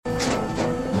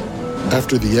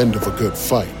After the end of a good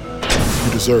fight,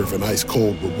 you deserve an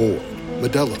ice-cold reward.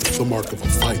 Modelo is the mark of a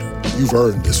fighter. You've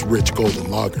earned this rich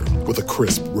golden lager with a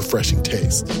crisp, refreshing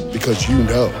taste. Because you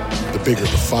know, the bigger the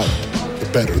fight, the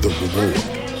better the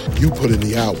reward. You put in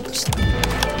the hours,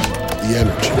 the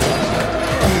energy,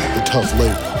 the tough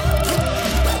labor.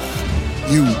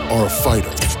 You are a fighter,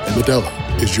 and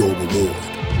Modelo is your reward.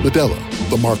 Modelo,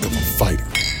 the mark of a fighter.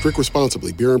 Drink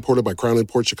responsibly. Beer imported by Crown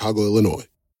Imports, Chicago, Illinois.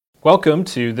 Welcome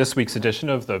to this week's edition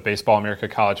of the Baseball America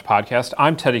College Podcast.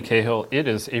 I'm Teddy Cahill. It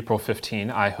is April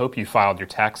 15. I hope you filed your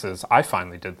taxes. I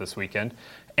finally did this weekend.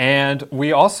 And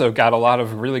we also got a lot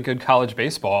of really good college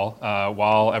baseball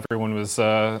while everyone was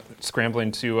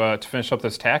scrambling to finish up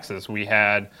those taxes. We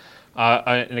had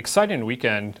an exciting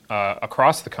weekend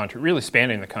across the country, really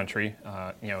spanning the country.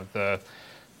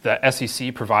 The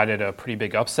SEC provided a pretty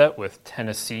big upset with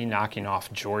Tennessee knocking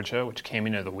off Georgia, which came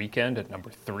into the weekend at number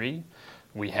 3.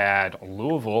 We had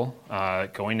Louisville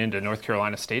going into North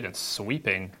Carolina State and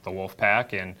sweeping the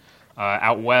Wolfpack. And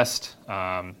out west,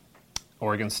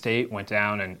 Oregon State went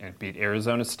down and beat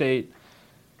Arizona State.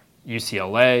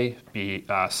 UCLA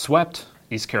swept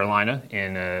East Carolina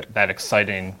in that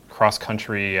exciting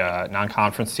cross-country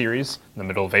non-conference series in the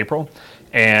middle of April.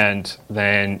 And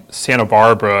then Santa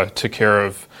Barbara took care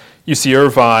of UC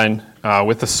Irvine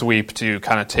with the sweep to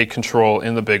kind of take control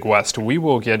in the Big West. We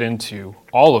will get into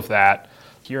all of that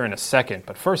here in a second.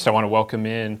 But first, I want to welcome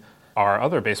in our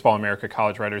other Baseball America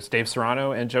College writers, Dave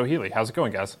Serrano and Joe Healy. How's it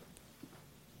going, guys?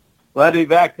 Glad to be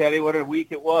back, Teddy. What a week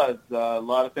it was. A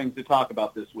lot of things to talk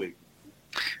about this week.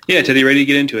 Yeah, Teddy, ready to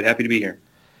get into it. Happy to be here.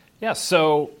 Yeah,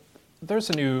 so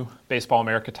there's a new Baseball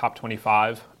America Top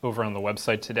 25 over on the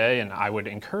website today, and I would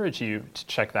encourage you to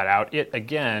check that out. It,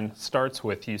 again, starts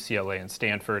with UCLA and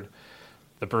Stanford.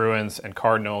 The Bruins and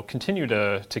Cardinal continue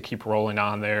to keep rolling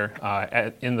on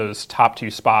there in those top 2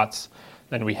 spots.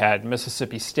 Then we had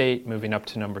Mississippi State moving up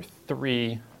to number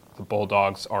 3. The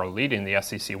Bulldogs are leading the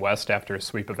SEC West after a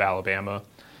sweep of Alabama.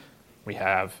 We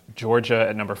have Georgia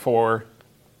at number 4.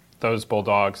 Those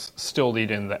Bulldogs still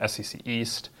leading the SEC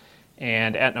East.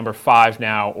 And at number 5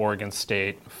 now, Oregon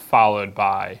State, followed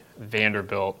by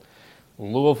Vanderbilt.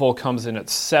 Louisville comes in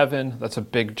at 7. That's a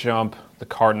big jump. The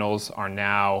Cardinals are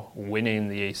now winning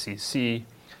the ACC.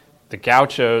 The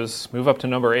Gauchos move up to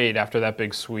number 8 after that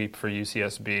big sweep for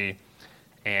UCSB.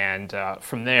 And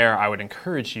from there, I would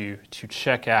encourage you to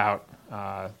check out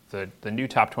the new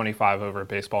Top 25 over at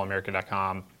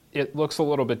baseballamerica.com. It looks a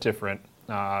little bit different.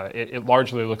 It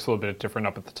largely looks a little bit different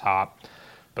up at the top.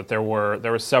 But there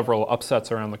were several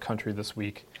upsets around the country this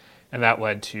week, and that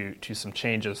led to some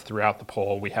changes throughout the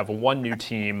poll. We have one new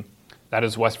team, that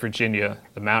is West Virginia.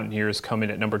 The Mountaineers come in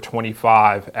at number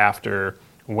 25 after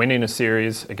winning a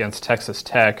series against Texas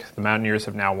Tech. The Mountaineers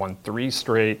have now won 3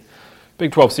 straight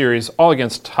Big 12 series, all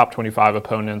against top 25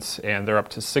 opponents, and they're up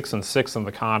to 6-6 in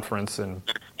the conference and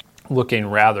looking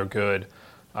rather good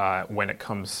when it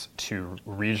comes to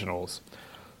regionals.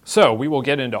 So we will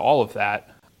get into all of that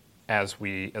as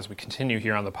we continue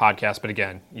here on the podcast. But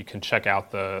again, you can check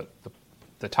out the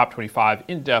top 25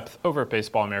 in depth over at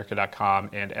baseballamerica.com.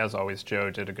 And as always,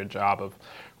 Joe did a good job of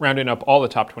rounding up all the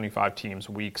top 25 teams'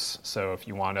 weeks. So if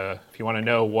you want to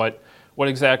know what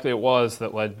exactly it was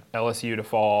that led LSU to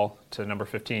fall to number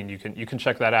 15, you can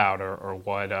check that out, or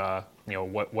what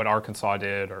Arkansas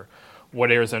did, or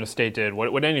what Arizona State did,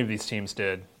 what any of these teams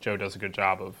did. Joe does a good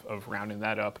job of rounding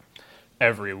that up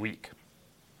every week.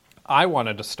 I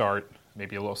wanted to start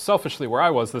maybe a little selfishly where I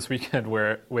was this weekend,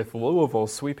 with Louisville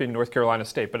sweeping North Carolina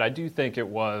State, but I do think it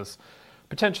was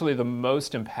potentially the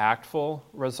most impactful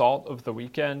result of the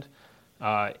weekend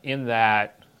in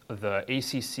that the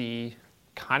ACC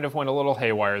kind of went a little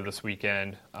haywire this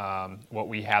weekend. What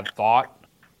we had thought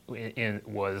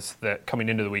was that coming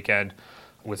into the weekend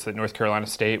was that North Carolina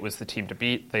State was the team to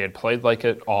beat. They had played like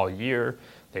it all year.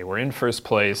 They were in first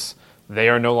place. They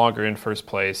are no longer in first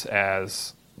place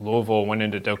as Louisville went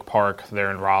into Doak Park there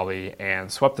in Raleigh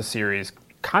and swept the series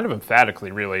kind of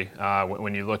emphatically, really.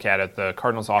 When you look at it, the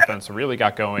Cardinals offense really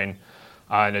got going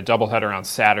in a doubleheader on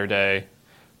Saturday,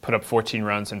 put up 14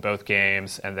 runs in both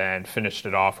games, and then finished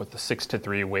it off with a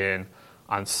 6-3 win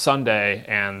on Sunday.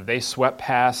 And they swept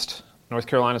past North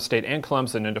Carolina State and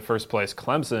Clemson into first place.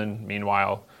 Clemson,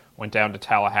 meanwhile, went down to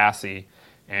Tallahassee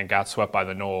and got swept by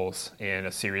the Noles in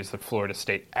a series that Florida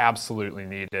State absolutely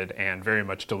needed and very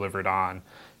much delivered on.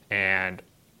 And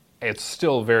it's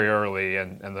still very early,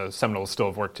 and the Seminoles still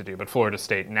have work to do, but Florida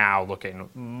State now looking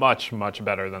much, much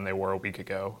better than they were a week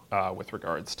ago with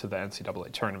regards to the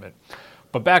NCAA tournament.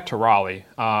 But back to Raleigh.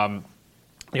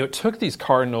 It took these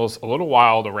Cardinals a little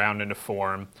while to round into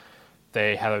form.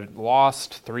 They had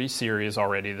lost 3 series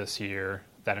already this year.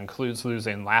 That includes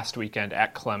losing last weekend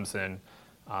at Clemson.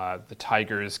 The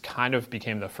Tigers kind of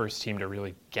became the first team to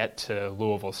really get to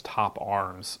Louisville's top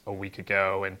arms a week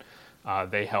ago,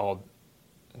 and they held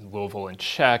Louisville in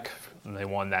check, and they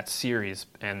won that series.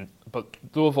 But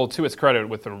Louisville, to its credit,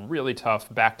 with the really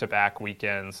tough back-to-back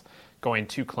weekends, going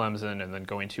to Clemson and then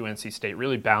going to NC State,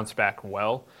 really bounced back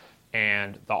well.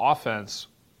 And the offense,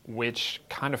 which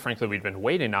kind of frankly we'd been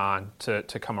waiting on to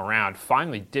come around,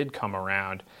 finally did come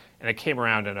around, and it came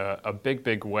around in a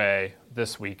big way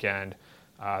this weekend.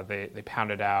 They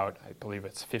pounded out, I believe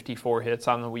it's 54 hits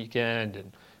on the weekend,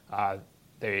 and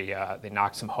they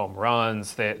knocked some home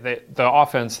runs. The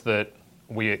offense that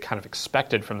we kind of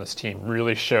expected from this team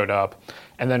really showed up,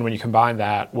 and then when you combine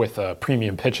that with a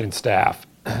premium pitching staff,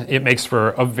 it makes for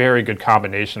a very good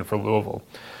combination for Louisville.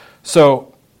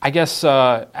 So I guess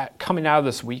coming out of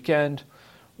this weekend,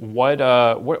 what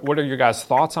are your guys'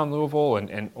 thoughts on Louisville,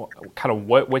 and kind of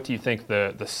what do you think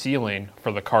the ceiling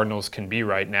for the Cardinals can be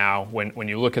right now when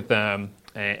you look at them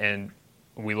and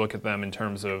we look at them in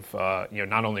terms of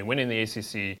not only winning the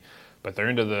ACC, but they're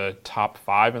into the top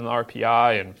 5 in the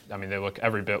RPI, and I mean they look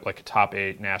every bit like a top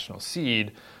 8 national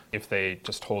seed if they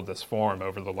just hold this form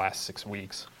over the last 6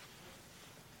 weeks.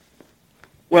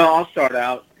 Well, I'll start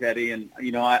out, Teddy, and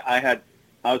I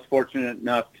was fortunate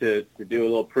enough to do a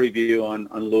little preview on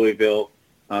Louisville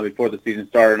before the season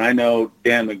started, and I know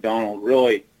Dan McDonald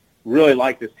really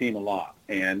liked this team a lot.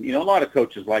 And, a lot of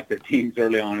coaches like their teams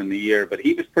early on in the year, but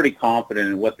he was pretty confident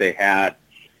in what they had.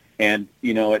 And,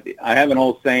 I have an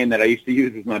old saying that I used to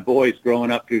use with my boys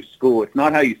growing up through school. It's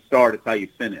not how you start, it's how you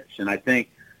finish. And I think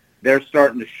they're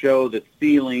starting to show the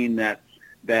ceiling that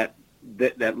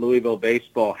Louisville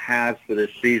baseball has for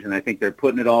this season. I think they're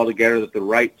putting it all together at the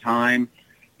right time.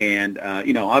 And,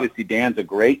 obviously Dan's a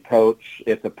great coach.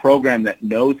 It's a program that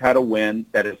knows how to win,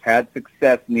 that has had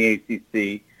success in the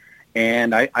ACC.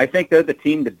 And I think they're the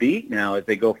team to beat now as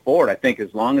they go forward. I think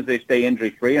as long as they stay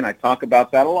injury-free, and I talk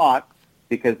about that a lot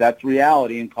because that's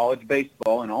reality in college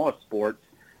baseball and all of sports,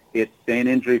 it's staying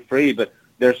injury-free. But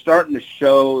they're starting to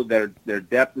show their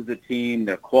depth as a team,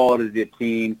 their quality as a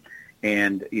team,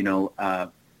 and,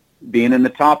 being in the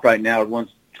top right now,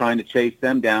 everyone's trying to chase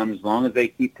them down as long as they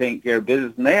keep taking care of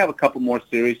business. And they have a couple more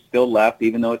series still left,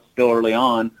 even though it's still early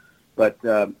on. But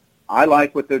I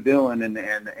like what they're doing,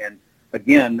 and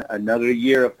again, another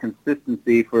year of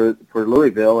consistency for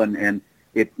Louisville, and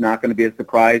it's not going to be a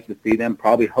surprise to see them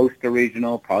probably host a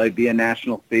regional, probably be a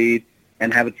national seed,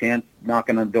 and have a chance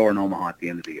knocking on the door in Omaha at the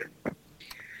end of the year.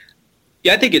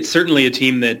 Yeah, I think it's certainly a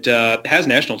team that has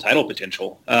national title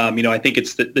potential. I think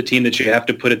it's the team that you have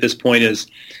to put at this point as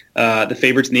the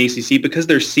favorites in the ACC because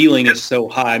their ceiling is so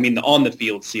high. I mean, the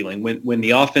on-the-field ceiling. When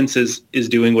the offense is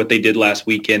doing what they did last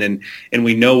weekend and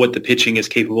we know what the pitching is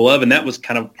capable of, and that was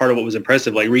kind of part of what was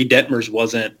impressive. Like Reed Detmers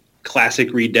wasn't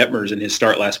classic Reed Detmers in his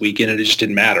start last weekend, and it just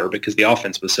didn't matter because the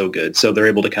offense was so good. So they're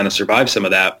able to kind of survive some of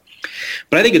that.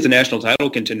 But I think it's a national title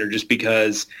contender just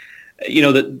because,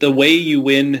 the way you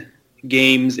win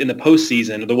games in the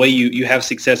postseason, the way you have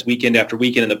success weekend after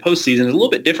weekend in the postseason is a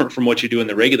little bit different from what you do in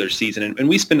the regular season. And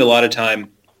we spend a lot of time,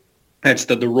 that's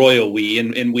the royal we,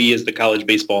 and we as the college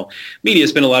baseball media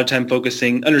spend a lot of time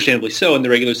focusing, understandably so, in the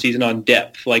regular season on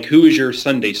depth. Like, who is your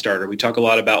Sunday starter? We talk a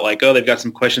lot about they've got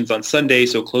some questions on Sunday,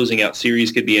 so closing out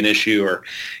series could be an issue, or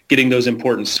getting those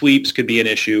important sweeps could be an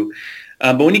issue.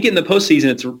 But when you get in the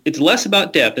postseason, it's less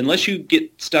about depth, unless you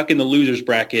get stuck in the losers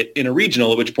bracket in a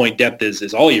regional, at which point depth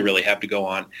is all you really have to go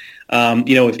on.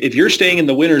 If you're staying in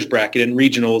the winners bracket in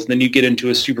regionals, then you get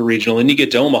into a super regional, and you get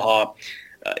to Omaha.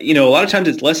 A lot of times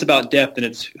it's less about depth than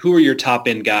it's who are your top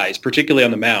end guys, particularly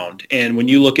on the mound. And when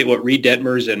you look at what Reed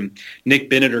Detmers and Nick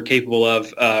Bennett are capable of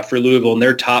for Louisville and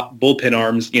their top bullpen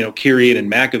arms, Kirian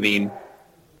and McAveen.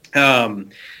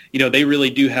 They really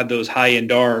do have those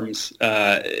high-end arms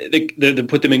that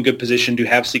put them in good position to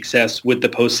have success with the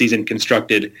postseason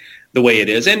constructed the way it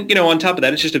is. And, on top of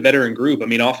that, it's just a veteran group. I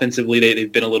mean, offensively, they've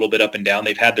been a little bit up and down.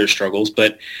 They've had their struggles,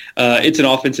 but it's an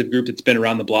offensive group that's been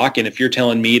around the block. And if you're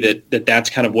telling me that's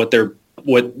kind of what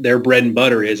their bread and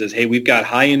butter is, hey, we've got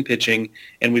high-end pitching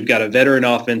and we've got a veteran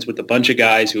offense with a bunch of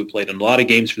guys who have played in a lot of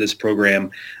games for this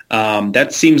program.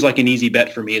 That seems like an easy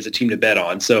bet for me as a team to bet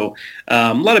on. So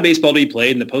a lot of baseball to be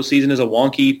played, and the postseason is a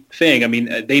wonky thing. I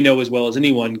mean, they know as well as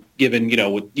anyone, given,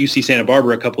 with UC Santa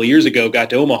Barbara a couple of years ago, got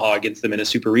to Omaha against them in a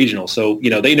super regional. So,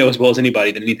 they know as well as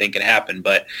anybody that anything can happen.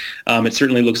 But it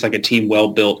certainly looks like a team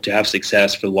well-built to have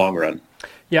success for the long run.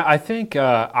 Yeah, I think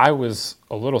I was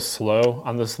a little slow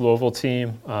on this Louisville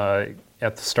team.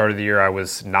 At the start of the year, I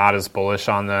was not as bullish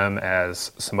on them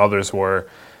as some others were.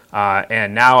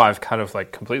 And now I've kind of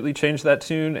completely changed that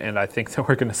tune, and I think that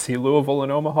we're going to see Louisville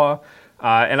in Omaha.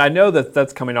 And I know that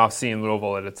that's coming off seeing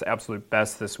Louisville at its absolute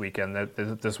best this weekend.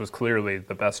 That this was clearly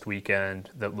the best weekend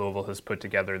that Louisville has put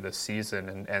together this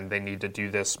season, and they need to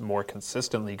do this more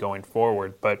consistently going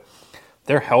forward. But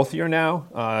they're healthier now.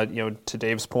 To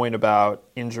Dave's point about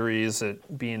injuries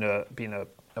being a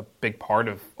big part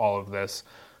of all of this.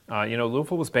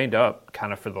 Louisville was banged up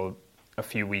kind of for a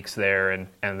few weeks there, and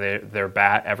they're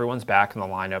back. Everyone's back in the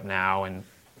lineup now, and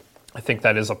I think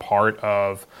that is a part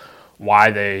of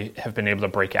why they have been able to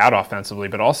break out offensively,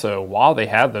 but also while they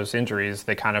had those injuries,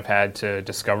 they kind of had to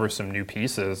discover some new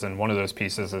pieces, and one of those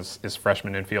pieces is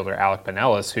freshman infielder Alec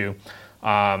Pinellas, who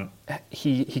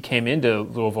he came into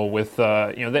Louisville with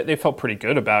they felt pretty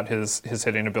good about his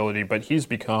hitting ability, but he's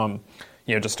become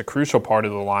just a crucial part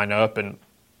of the lineup, and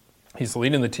he's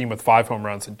leading the team with 5 home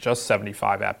runs and just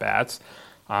 75 at bats.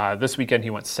 This weekend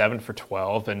he went 7 for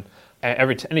 12, and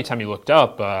anytime you looked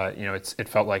up, it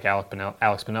felt like Alex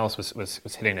Pinellas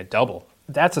was hitting a double.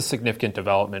 That's a significant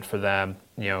development for them.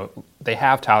 They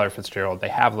have Tyler Fitzgerald, they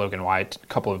have Logan White, a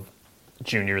couple of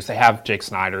juniors, they have Jake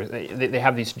Snyder. They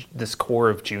have this core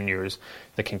of juniors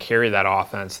that can carry that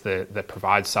offense that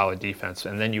provides solid defense.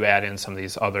 And then you add in some of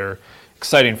these other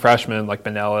exciting freshmen like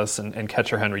Pinellas and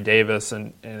catcher Henry Davis,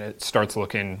 and it starts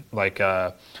looking like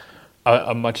a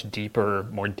much deeper,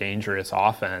 more dangerous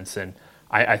offense. And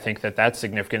I think that's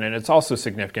significant, and it's also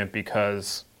significant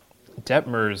because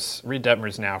Reed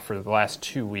Detmers now for the last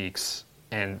 2 weeks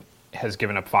and has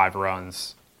given up 5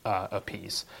 runs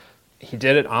apiece. He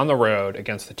did it on the road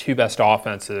against the 2 best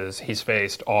offenses he's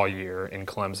faced all year in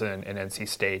Clemson and NC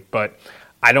State. But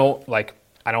I'm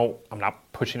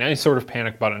not pushing any sort of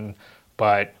panic button,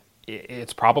 but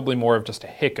it's probably more of just a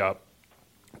hiccup.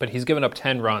 But he's given up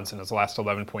 10 runs in his last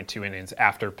 11.2 innings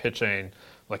after pitching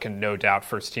like a no-doubt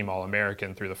first-team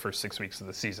All-American through the first 6 weeks of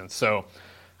the season. So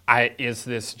is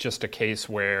this just a case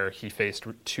where he faced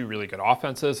 2 really good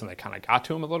offenses and they kind of got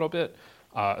to him a little bit,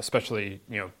 especially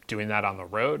doing that on the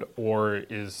road? Or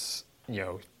is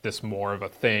this more of a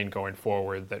thing going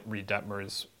forward that Reed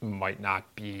Detmers might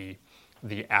not be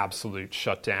the absolute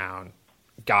shutdown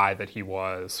guy that he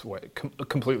was,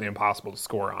 completely impossible to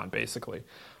score on, basically?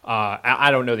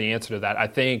 I don't know the answer to that. I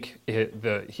think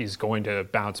he's going to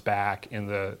bounce back in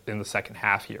the second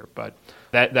half here, but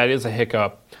that is a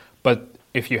hiccup. But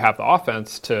if you have the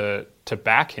offense to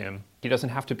back him, he doesn't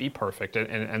have to be perfect,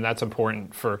 and that's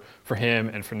important for him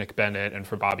and for Nick Bennett and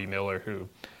for Bobby Miller, who,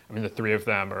 the 3 of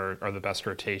them are the best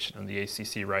rotation in the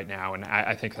ACC right now, and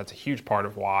I think that's a huge part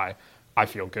of why I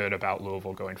feel good about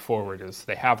Louisville going forward, is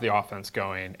they have the offense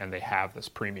going and they have this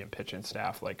premium pitching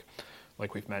staff like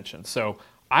we've mentioned. So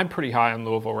I'm pretty high on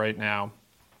Louisville right now.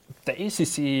 The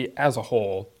ACC as a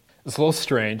whole is a little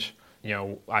strange.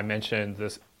 I mentioned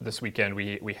this weekend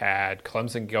we had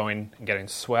Clemson going and getting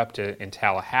swept in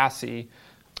Tallahassee.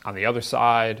 On the other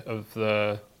side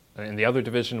in the other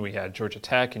division, we had Georgia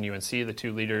Tech and UNC, the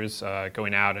 2 leaders,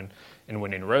 going out and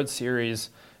winning road series.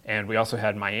 And we also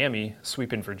had Miami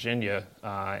sweeping Virginia,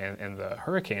 and the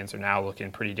Hurricanes are now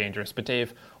looking pretty dangerous. But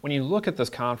Dave, when you look at this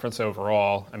conference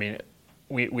overall,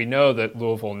 we know that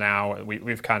Louisville now,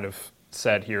 we've kind of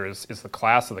said here is the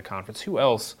class of the conference. Who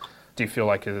else do you feel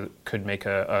like could make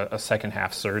a second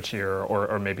half surge here,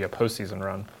 or maybe a postseason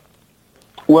run?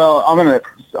 Well, I'm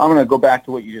gonna go back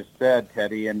to what you just said,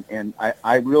 Teddy, and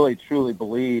I really truly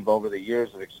believe over the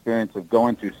years of experience of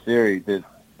going through series is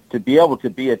to be able to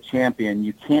be a champion,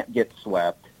 you can't get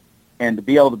swept, and to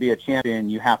be able to be a champion,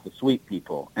 you have to sweep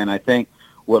people. And I think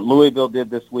what Louisville did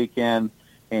this weekend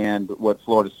and what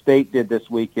Florida State did this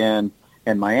weekend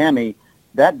and Miami,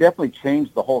 that definitely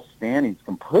changed the whole standings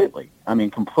completely.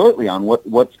 Completely on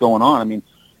what's going on.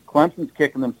 Clemson's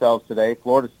kicking themselves today.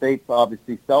 Florida State's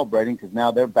obviously celebrating because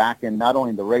now they're back in not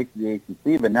only the race of the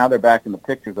ACC, but now they're back in the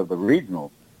pictures of the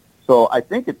regionals. So I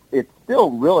think it's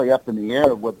still really up in the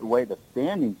air with the way the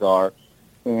standings are,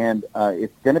 and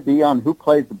it's going to be on who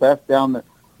plays the best down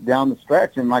the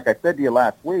stretch. And like I said to you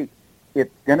last week,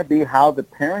 it's going to be how the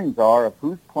pairings are of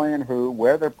who's playing who,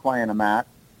 where they're playing them at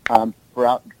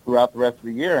throughout the rest of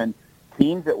the year. And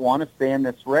teams that want to stay in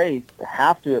this race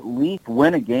have to at least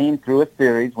win a game through a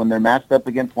series when they're matched up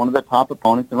against one of the top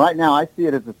opponents. And right now I see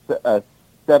it as a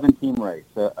 7-team race.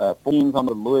 4 teams on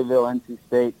the Louisville, NC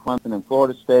State, Clemson, and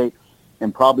Florida State,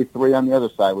 and probably 3 on the other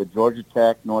side with Georgia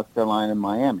Tech, North Carolina, and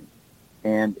Miami.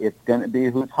 And it's going to be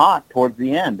who's hot towards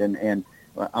the end. And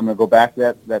I'm going to go back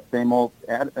to that same old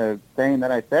saying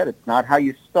that I said. It's not how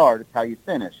you start, it's how you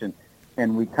finish.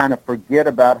 And we kind of forget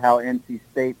about how NC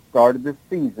State started this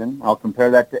season. I'll compare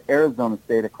that to Arizona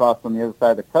State across on the other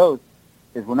side of the coast,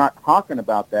 is we're not talking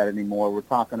about that anymore. We're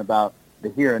talking about the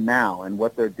here and now and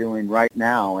what they're doing right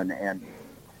now. And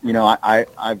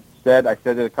I've I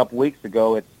said it a couple weeks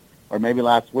ago, or maybe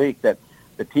last week, that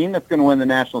the team that's going to win the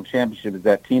national championship is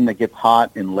that team that gets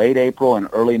hot in late April and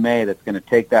early May that's going to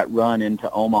take that run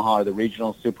into Omaha, the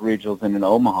regionals, super regionals, and in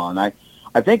Omaha. And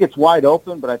I think it's wide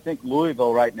open, but I think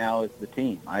Louisville right now is the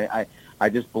team. I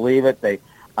just believe it.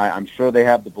 I'm sure they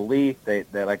have the belief. They,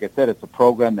 like I said, it's a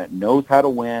program that knows how to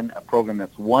win, a program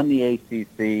that's won the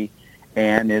ACC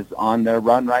and is on their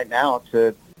run right now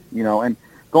to, and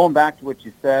going back to what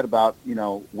you said about,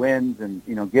 wins and,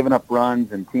 giving up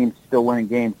runs and teams still winning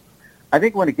games, I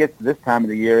think when it gets to this time of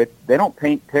the year, they don't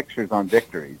paint pictures on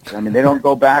victories. I mean, they don't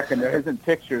go back and there isn't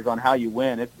pictures on how you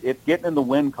win. It's getting in the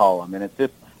win column, and it's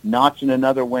just notching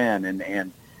another win.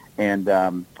 And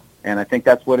I think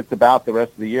that's what it's about the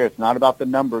rest of the year. It's not about the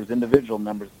numbers, individual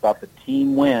numbers. It's about the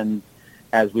team wins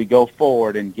as we go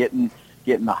forward and getting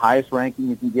the highest ranking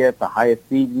you can get, the highest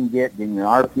seed you can get, getting an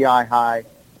RPI high,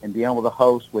 and being able to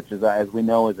host, which is, as we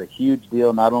know, is a huge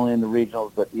deal, not only in the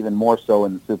regionals, but even more so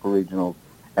in the super regionals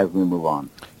as we move on.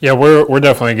 Yeah, we're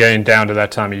definitely getting down to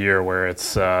that time of year where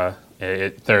it's there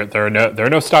are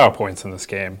no style points in this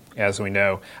game, as we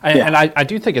know. And I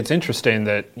do think it's interesting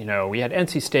that we had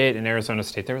NC State and Arizona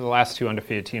State. They were the last two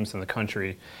undefeated teams in the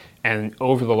country, and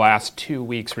over the last 2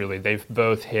 weeks, really, they've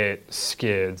both hit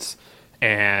skids.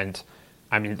 And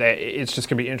I mean, it's just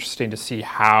going to be interesting to see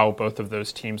how both of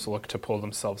those teams look to pull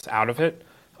themselves out of it.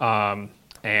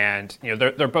 And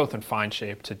they're both in fine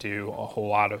shape to do a whole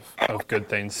lot of good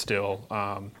things still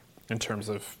in terms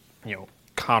of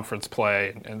conference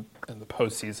play and the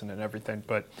postseason and everything.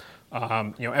 But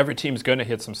every team's going to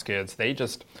hit some skids.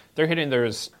 They're hitting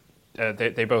theirs.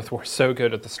 They both were so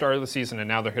good at the start of the season, and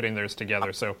now they're hitting theirs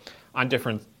together. So on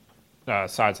different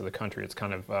sides of the country, it's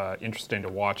kind of interesting to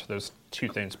watch those two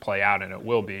things play out, and it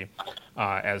will be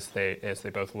as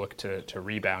they both look to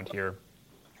rebound here.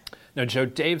 Now, Joe,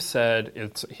 Dave said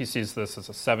he sees this as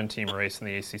a 7-team race in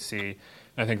the ACC, and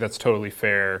I think that's totally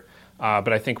fair.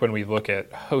 But I think when we look at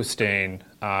hosting,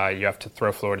 you have to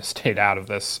throw Florida State out of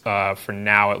this for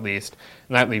now at least,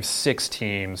 and that leaves 6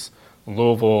 teams: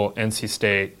 Louisville, NC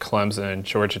State, Clemson,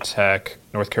 Georgia Tech,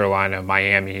 North Carolina,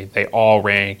 Miami. They all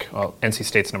rank. NC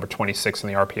State's number 26 in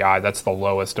the RPI. That's the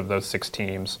lowest of those 6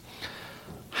 teams.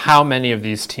 How many of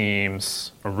these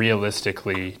teams,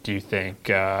 realistically, do you think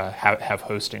have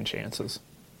hosting chances?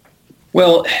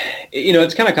 Well,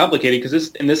 it's kind of complicated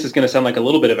because this is going to sound like a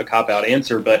little bit of a cop-out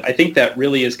answer, but I think that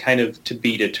really is kind of to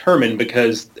be determined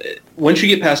because once you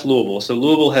get past Louisville, so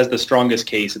Louisville has the strongest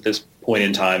case at this point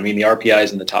in time. I mean, the RPI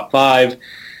is in the top 5.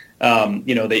 They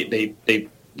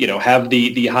have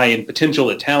the high-end potential.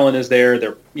 The talent is there.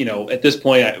 They're, at this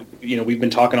point, we've been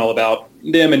talking all about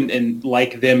them and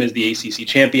like them as the ACC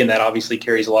champion. That obviously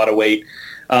carries a lot of weight.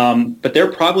 But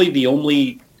they're probably the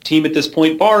only team at this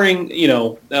point, barring,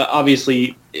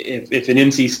 obviously if an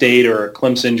NC State or a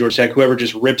Clemson, Georgia Tech, whoever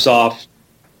just rips off,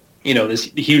 this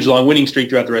huge long winning streak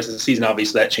throughout the rest of the season,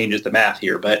 obviously that changes the math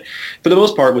here. But for the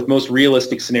most part, with most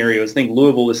realistic scenarios, I think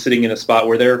Louisville is sitting in a spot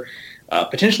where they're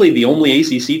potentially the only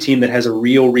ACC team that has a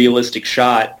realistic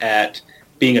shot at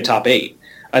being a top 8.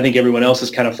 I think everyone else is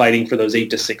kind of fighting for those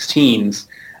 8 to 16s.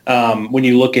 When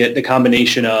you look at the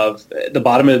combination of the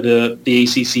bottom of the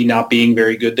ACC not being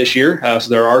very good this year, so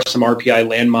there are some RPI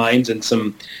landmines and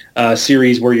some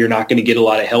series where you're not going to get a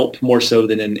lot of help, more so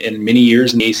than in many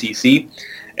years in the ACC.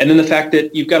 And then the fact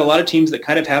that you've got a lot of teams that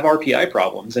kind of have RPI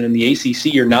problems, and in the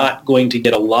ACC you're not going to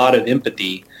get a lot of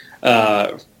empathy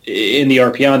in the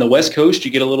RPI. On the West Coast,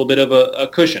 you get a little bit of a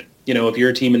cushion. If you're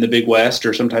a team in the Big West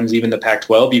or sometimes even the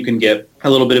Pac-12, you can get a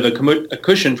little bit of a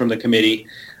cushion from the committee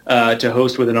to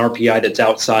host with an RPI that's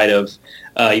outside of,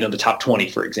 the top 20,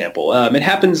 for example. It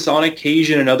happens on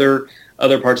occasion in other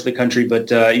parts of the country,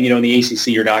 but, in the ACC,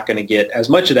 you're not going to get as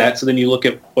much of that. So then you look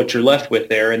at what you're left with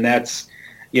there, and that's,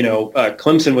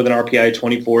 Clemson with an RPI at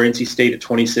 24, NC State at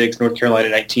 26, North Carolina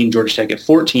at 19, Georgia Tech at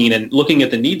 14. And looking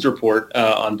at the needs report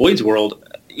on Boyd's World,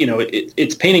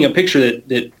 it's painting a picture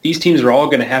that these teams are all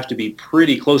going to have to be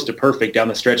pretty close to perfect down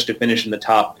the stretch to finish in the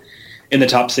top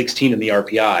 16 in the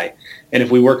RPI. And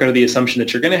if we work under the assumption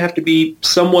that you're going to have to be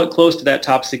somewhat close to that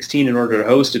top 16 in order to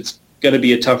host, it's going to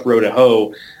be a tough row to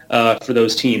hoe for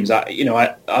those teams. I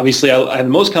have the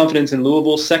most confidence in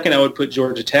Louisville. Second, I would put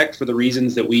Georgia Tech for the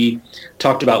reasons that we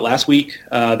talked about last week.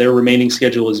 Their remaining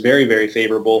schedule is very, very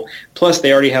favorable. Plus,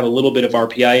 they already have a little bit of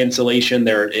RPI insulation.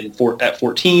 They're at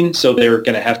 14, so they're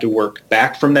going to have to work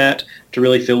back from that to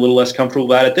really feel a little less comfortable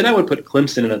about it. Then I would put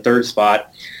Clemson in a third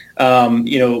spot.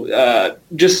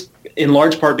 Just in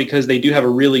large part because they do have a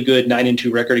really good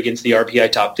 9-2 record against the RPI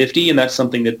top 50, and that's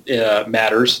something that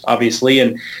matters, obviously.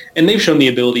 And they've shown the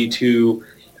ability to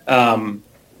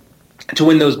to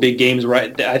win those big games,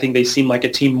 right? I think they seem like a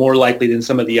team more likely than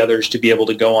some of the others to be able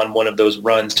to go on one of those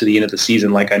runs to the end of the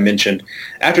season, like I mentioned.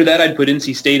 After that, I'd put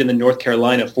NC State and then North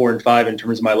Carolina 4-5 in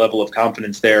terms of my level of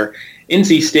confidence there.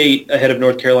 NC State ahead of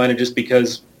North Carolina just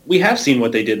because we have seen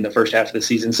what they did in the first half of the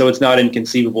season, so it's not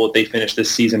inconceivable that they finish this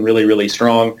season really, really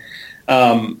strong.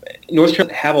 North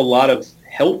Carolina have a lot of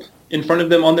help in front of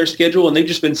them on their schedule, and they've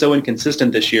just been so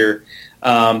inconsistent this year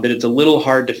that it's a little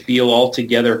hard to feel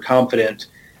altogether confident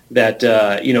that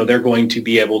they're going to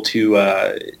be able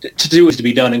to do what's to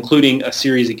be done, including a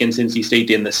series against NC State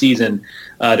to end the season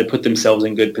to put themselves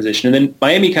in good position. And then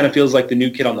Miami kind of feels like the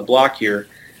new kid on the block here,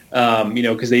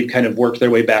 because they've kind of worked their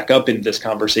way back up into this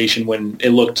conversation when it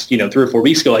looked, 3 or 4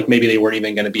 weeks ago like maybe they weren't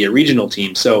even going to be a regional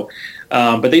team. So,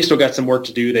 but they still got some work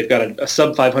to do. They've got a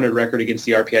sub 500 record against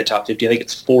the RPI top 50. I think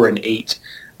it's 4-8.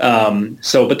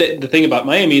 But the thing about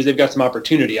Miami is they've got some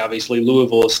opportunity. Obviously,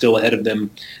 Louisville is still ahead of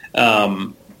them.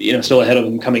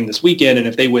 Coming this weekend. And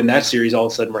if they win that series, all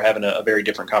of a sudden we're having a very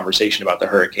different conversation about the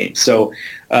Hurricanes. So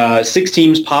 6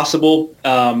 teams possible.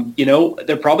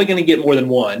 They're probably going to get more than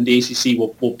one. The ACC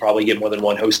will probably get more than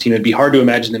one host team. It'd be hard to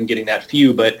imagine them getting that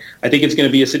few, but I think it's going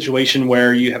to be a situation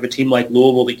where you have a team like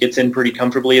Louisville that gets in pretty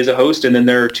comfortably as a host, and then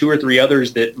there are 2 or 3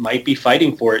 others that might be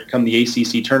fighting for it come the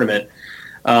ACC tournament.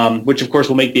 Which of course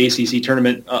will make the ACC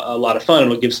tournament a lot of fun and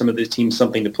will give some of the teams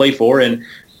something to play for. And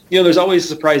there's always a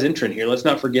surprise entrant here. Let's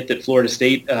not forget that Florida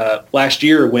State last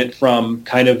year went from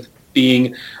kind of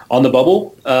being on the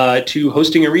bubble to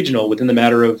hosting a regional within the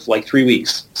matter of like 3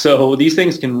 weeks. So these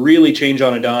things can really change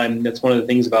on a dime. That's one of the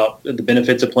things about the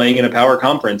benefits of playing in a power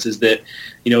conference is that,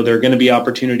 there are going to be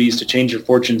opportunities to change your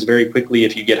fortunes very quickly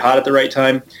if you get hot at the right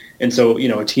time. And so,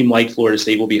 a team like Florida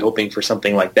State will be hoping for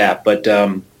something like that. But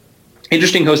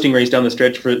interesting hosting race down the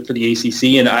stretch for the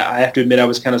ACC, and I have to admit I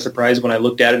was kind of surprised when I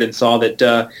looked at it and saw that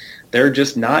there are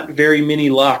just not very many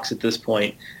locks at this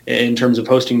point in terms of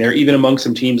hosting there, even among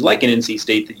some teams like an NC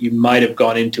State that you might have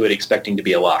gone into it expecting to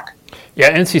be a lock.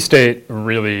 Yeah, NC State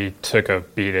really took a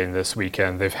beating this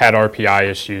weekend. They've had RPI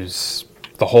issues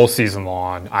the whole season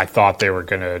long. I thought they were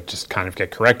going to just kind of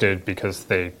get corrected because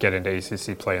they get into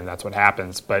ACC play and that's what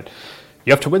happens, but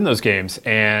you have to win those games,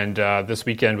 and this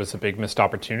weekend was a big missed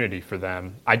opportunity for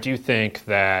them. I do think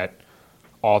that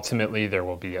ultimately there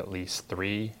will be at least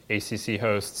 3 ACC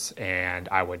hosts, and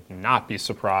I would not be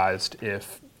surprised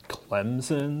if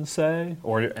Clemson, say,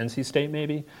 or NC State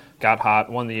maybe, got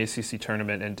hot, won the ACC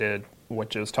tournament, and did what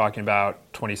Joe's talking about,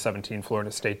 2017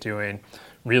 Florida State doing,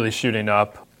 really shooting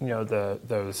up,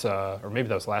 those or maybe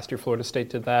that was last year Florida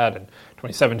State did that, and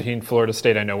 2017 Florida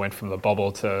State I know went from the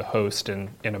bubble to host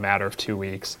in a matter of 2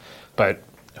 weeks. But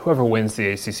whoever wins the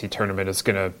ACC tournament is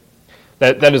going to,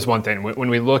 that is one thing.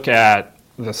 When we look at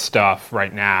the stuff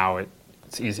right now,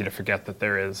 it's easy to forget that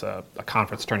there is a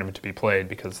conference tournament to be played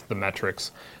because the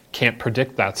metrics can't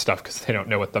predict that stuff because they don't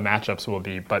know what the matchups will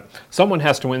be. But someone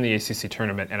has to win the ACC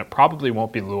tournament, and it probably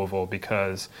won't be Louisville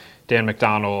because Dan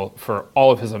McDonnell, for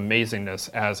all of his amazingness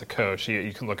as a coach,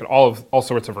 you can look at all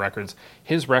sorts of records.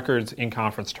 His records in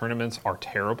conference tournaments are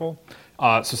terrible.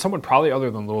 So someone probably other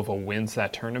than Louisville wins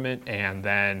that tournament, and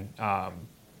then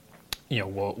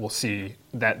we'll see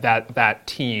that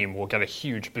team will get a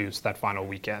huge boost that final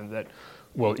weekend that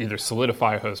will either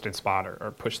solidify a hosted spot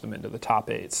or push them into the top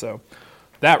 8. So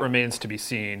that remains to be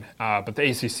seen. But the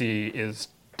ACC is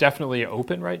definitely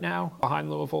open right now behind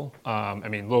Louisville.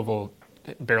 Louisville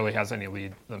barely has any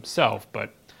lead themselves,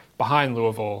 but behind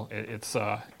Louisville,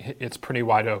 it's pretty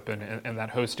wide open. And that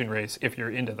hosting race, if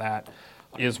you're into that,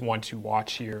 is one to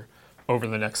watch here over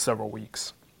the next several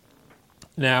weeks.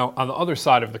 Now, on the other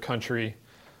side of the country,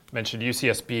 I mentioned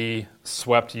UCSB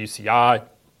swept UCI,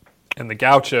 and the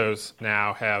Gauchos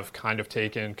now have kind of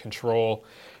taken control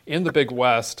in the Big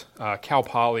West. Cal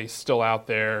Poly still out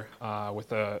there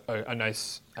with a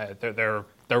nice. They're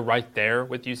right there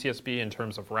with UCSB in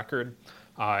terms of record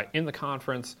in the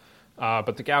conference,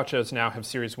 but the Gauchos now have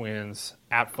series wins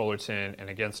at Fullerton and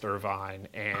against Irvine,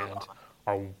 and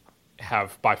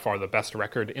have by far the best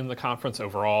record in the conference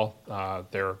overall.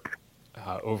 Their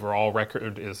overall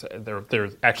record is they're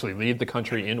actually lead the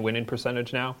country in winning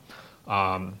percentage now.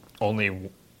 Only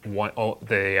one.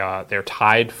 They're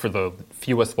tied for the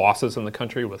fewest losses in the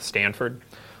country with Stanford.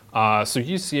 So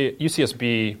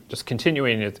UCSB just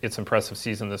continuing its impressive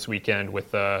season this weekend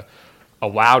with a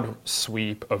loud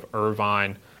sweep of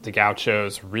Irvine. The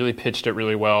Gauchos really pitched it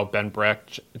really well. Ben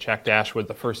Breck, Jack Dashwood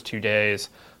the first 2 days,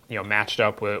 matched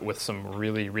up with some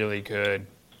really, really good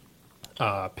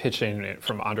pitching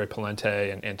from Andre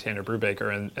Palente and Tanner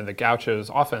Brubaker, and the Gauchos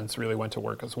offense really went to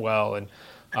work as well, and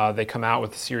they come out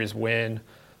with a series win,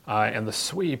 and the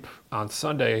sweep on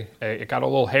Sunday, it got a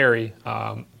little hairy.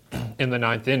 in the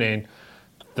ninth inning,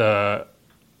 the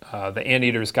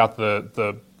Anteaters got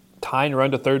the tying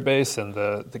run to third base and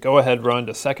the go-ahead run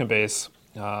to second base,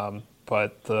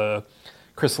 but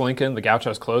Chris Lincoln, the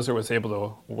Gauchos closer, was able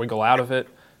to wiggle out of it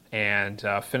and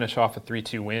finish off a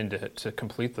 3-2 win to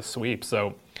complete the sweep.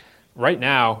 So right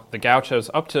now, the Gauchos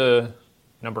up to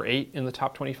number 8 in the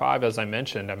top 25, as I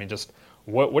mentioned. I mean, just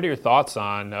what are your thoughts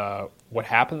on what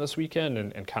happened this weekend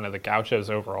and kind of the Gauchos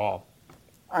overall?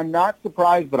 I'm not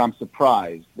surprised, but I'm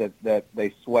surprised that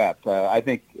they swept. I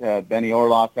think Benny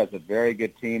Orloff has a very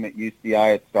good team at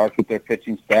UCI. It starts with their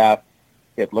pitching staff.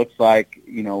 It looks like,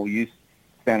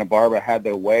 Santa Barbara had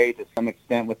their way to some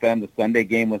extent with them. The Sunday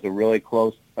game was a really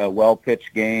close,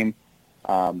 well-pitched game.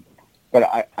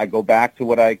 But I go back to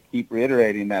what I keep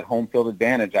reiterating, that home field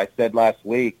advantage. I said last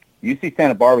week, UC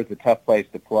Santa Barbara is a tough place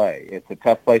to play. It's a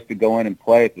tough place to go in and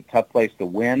play. It's a tough place to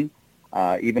win.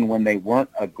 Even when they weren't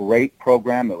a great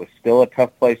program, it was still a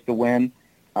tough place to win.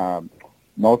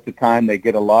 Most of the time, they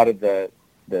get a lot of the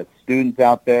students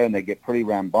out there, and they get pretty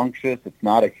rambunctious. It's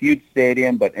not a huge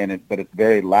stadium, but it's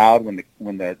very loud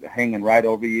when they're hanging right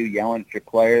over you, yelling at your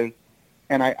players.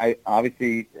 And I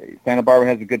obviously, Santa Barbara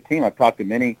has a good team. I've talked to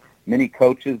many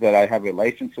coaches that I have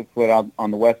relationships with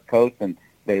on the West Coast, and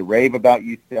they rave about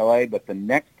UCLA, but the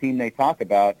next team they talk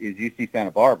about is UC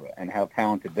Santa Barbara and how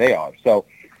talented they are. So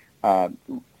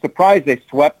surprised they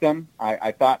swept them.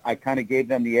 I thought I kind of gave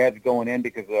them the edge going in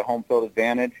because of the home field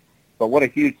advantage. But what a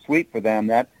huge sweep for them.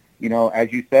 That,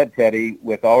 as you said, Teddy,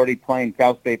 with already playing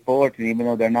Cal State Fullerton, even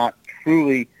though they're not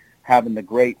truly having the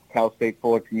great Cal State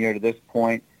Fullerton year to this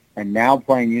point, and now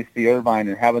playing UC Irvine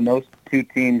and having those two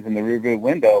teams in the rearview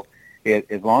window,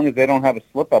 as long as they don't have a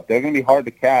slip-up, they're going to be hard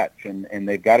to catch. And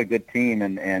they've got a good team,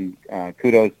 and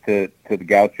kudos to the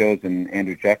Gauchos and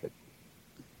Andrew Checkett.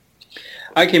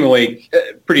 I came away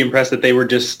pretty impressed that they were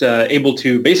just able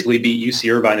to basically beat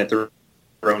UC Irvine at their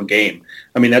own game.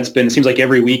 I mean, it seems like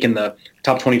every week in the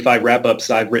top 25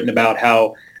 wrap-ups I've written about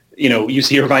how,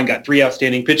 UC Irvine got 3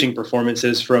 outstanding pitching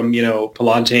performances from,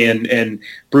 Palante and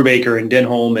Brubaker and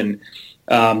Denholm,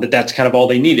 and that's kind of all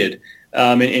they needed.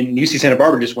 And UC Santa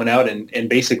Barbara just went out and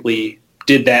basically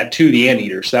did that to the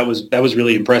Anteaters. So that was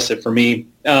really impressive for me.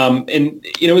 And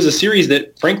it was a series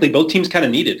that, frankly, both teams kind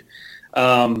of needed.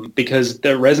 Because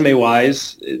the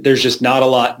resume-wise, there's just not a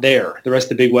lot there. The rest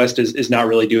of the Big West is not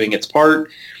really doing its part,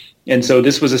 and so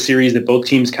this was a series that both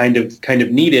teams kind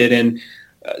of needed. And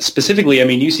specifically, I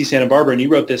mean, UC Santa Barbara, and you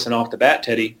wrote this in Off the Bat,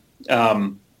 Teddy.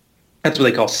 That's what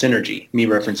they call synergy. Me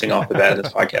referencing Off the Bat in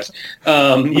this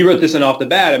podcast. You wrote this in Off the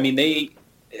Bat. I mean,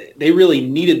 they really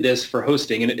needed this for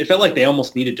hosting, and it felt like they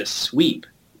almost needed to sweep.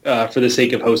 For the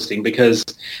sake of hosting, because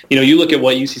you look at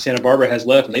what UC Santa Barbara has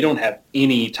left, and they don't have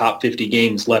any top 50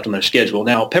 games left on their schedule.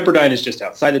 Now, Pepperdine is just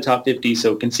outside the top 50,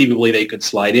 so conceivably they could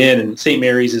slide in, and St.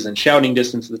 Mary's is in shouting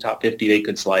distance of the top 50, they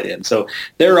could slide in. So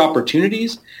there are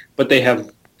opportunities, but they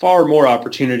have far more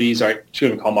opportunities, or I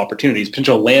shouldn't call them opportunities,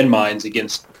 potential landmines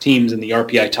against teams in the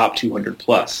RPI top 200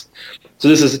 plus. So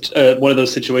this is one of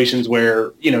those situations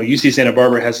where, UC Santa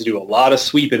Barbara has to do a lot of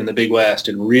sweeping in the Big West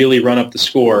and really run up the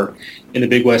score in the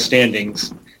Big West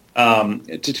standings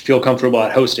to feel comfortable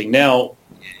at hosting. Now,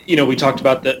 we talked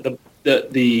about the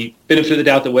benefit of the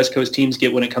doubt that West Coast teams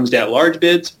get when it comes to at-large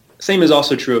bids. Same is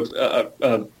also true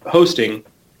of hosting.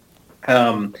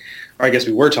 Or I guess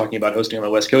we were talking about hosting on the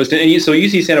West Coast. And so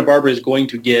UC Santa Barbara is going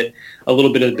to get a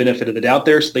little bit of the benefit of the doubt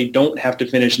there, so they don't have to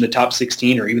finish in the top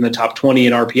 16 or even the top 20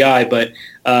 in RPI,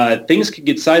 but things could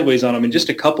get sideways on them, and just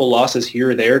a couple losses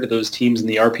here or there to those teams in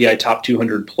the RPI top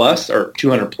 200 plus or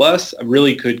 200 plus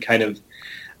really could kind of,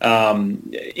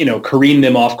 careen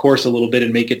them off course a little bit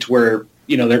and make it to where,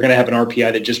 they're going to have an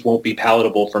RPI that just won't be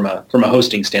palatable from a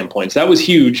hosting standpoint. So that was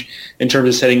huge in terms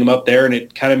of setting them up there, and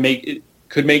it kind of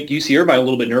could make UC Irvine a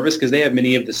little bit nervous because they have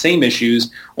many of the same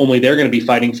issues, only they're going to be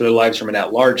fighting for their lives from an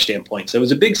at-large standpoint. So it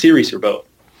was a big series for both.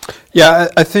 Yeah,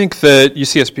 I think that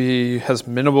UCSB has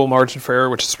minimal margin for error,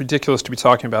 which is ridiculous to be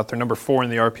talking about. They're number 4 in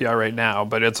the RPI right now,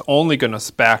 but it's only going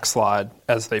to backslide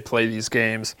as they play these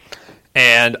games.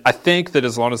 And I think that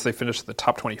as long as they finish at the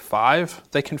top 25,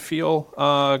 they can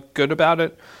feel good about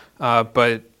it.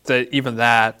 But even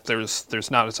that,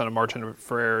 there's not a ton of margin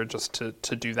for error just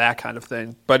to do that kind of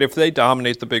thing. But if they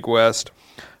dominate the Big West,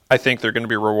 I think they're going to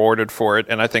be rewarded for it,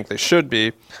 and I think they should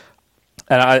be.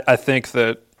 And I think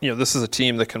that this is a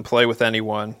team that can play with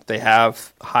anyone. They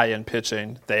have high-end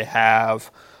pitching. They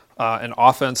have an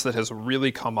offense that has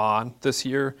really come on this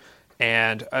year.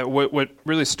 And what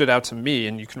really stood out to me,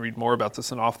 and you can read more about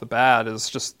this in Off the Bat,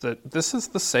 is just that this is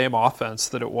the same offense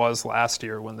that it was last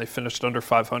year when they finished under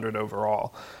 500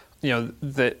 overall.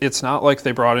 it's not like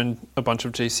they brought in a bunch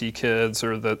of JC kids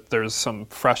or that there's some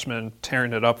freshmen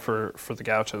tearing it up for the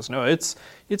Gauchos. No, it's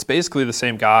basically the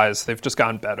same guys. They've just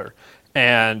gotten better,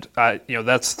 and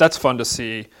that's fun to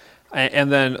see.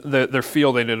 And then they're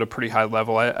fielding at a pretty high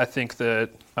level. I think that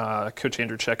Coach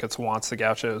Andrew Checketts wants the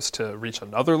Gauchos to reach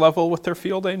another level with their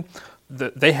fielding.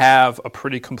 They have a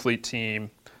pretty complete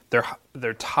team.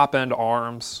 Their top end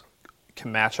arms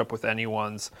can match up with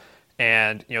anyone's.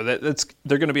 And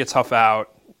they're going to be a tough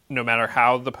out no matter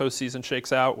how the postseason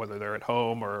shakes out, whether they're at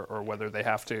home or whether they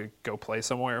have to go play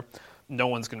somewhere. No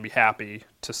one's going to be happy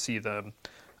to see them,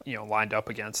 lined up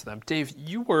against them. Dave,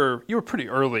 you were pretty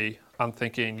early on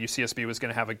thinking UCSB was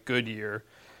going to have a good year.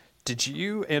 Did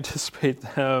you anticipate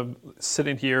them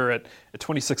sitting here at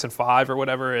 26-5 or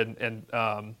whatever,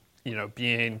 and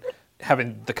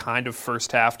having the kind of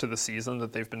first half to the season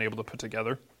that they've been able to put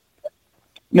together?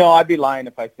 No, I'd be lying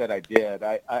if I said I did.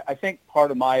 I think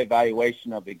part of my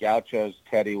evaluation of the Gauchos,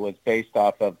 Teddy, was based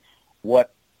off of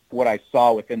what I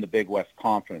saw within the Big West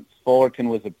Conference. Fullerton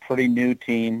was a pretty new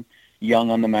team,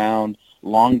 young on the mound.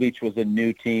 Long Beach was a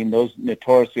new team. Those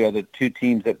notoriously are the two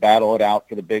teams that battle it out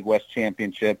for the Big West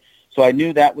Championship. So I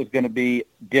knew that was going to be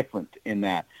different in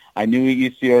that. I knew at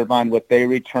UC Irvine what they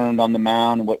returned on the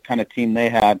mound and what kind of team they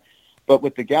had. But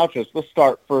with the Gauchos, let's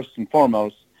start first and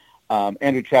foremost.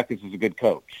 Andrew Checketts is a good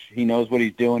coach. He knows what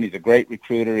he's doing. He's a great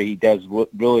recruiter. He does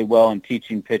really well in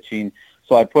teaching pitching.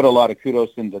 So I put a lot of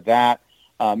kudos into that.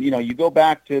 You go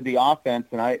back to the offense,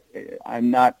 and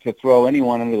I'm not to throw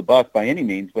anyone under the bus by any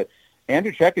means, but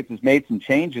Andrew Checketts has made some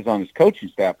changes on his coaching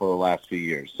staff over the last few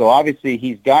years. So obviously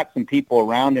he's got some people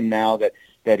around him now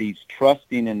that he's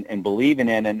trusting and believing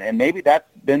in, and maybe that's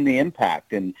been the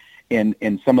impact in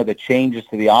some of the changes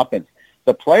to the offense.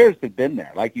 The players have been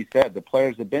there. Like you said, the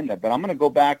players have been there. But I'm going to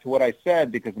go back to what I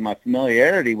said because of my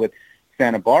familiarity with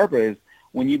Santa Barbara is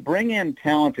when you bring in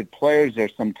talented players there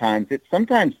it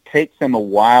sometimes takes them a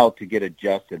while to get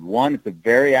adjusted. One, it's a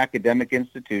very academic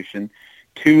institution.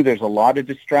 Two, there's a lot of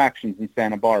distractions in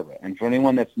Santa Barbara. And for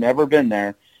anyone that's never been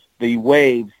there, the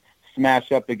waves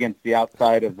smash up against the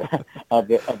outside of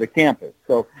the campus.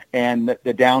 So, and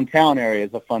the downtown area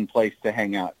is a fun place to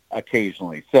hang out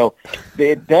occasionally. So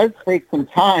it does take some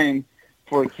time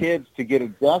for kids to get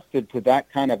adjusted to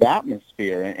that kind of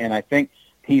atmosphere. And I think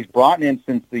he's brought in,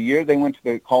 since the year they went to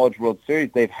the College World Series,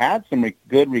 they've had some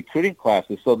good recruiting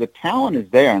classes. So the talent is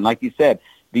there. And like you said,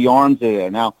 the arms are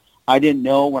there. Now, I didn't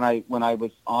know when I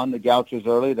was on the Gauchos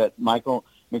early that Michael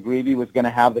McGreevy was going to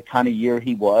have the kind of year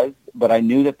he was, but I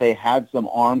knew that they had some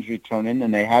arms returning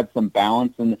and they had some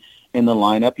balance in the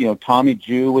lineup. Tommy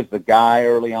Jew was the guy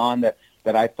early on that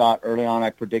I thought early on I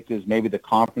predicted as maybe the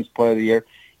conference player of the year.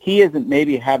 He isn't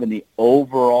maybe having the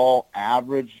overall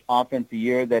average offensive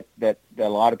year that a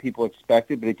lot of people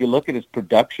expected, but if you look at his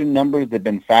production numbers, they've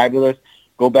been fabulous.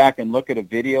 Go back and look at a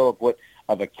video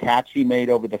of a catch he made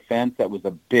over the fence that was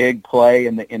a big play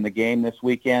in the game this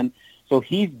weekend. So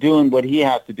he's doing what he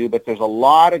has to do, but there's a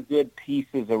lot of good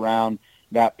pieces around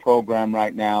that program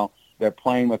right now. They're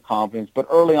playing with confidence. But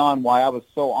early on, why I was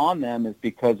so on them is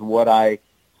because what I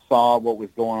saw, what was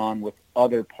going on with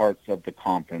other parts of the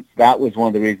conference. That was one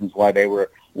of the reasons why they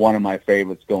were one of my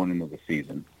favorites going into the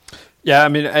season. Yeah, I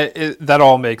mean, that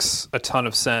all makes a ton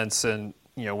of sense. And,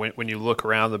 when you look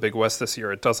around the Big West this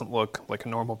year, it doesn't look like a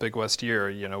normal Big West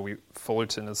year.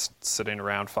 Fullerton is sitting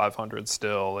around 500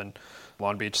 still, and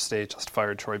Long Beach State just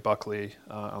fired Troy Buckley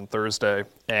on Thursday,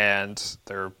 and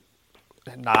they're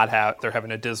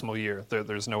having a dismal year.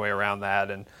 There's no way around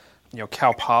that. And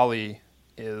Cal Poly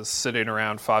is sitting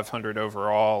around 500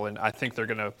 overall, and I think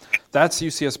that's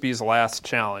UCSB's last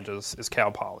challenge is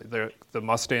Cal Poly. The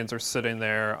Mustangs are sitting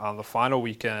there on the final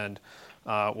weekend.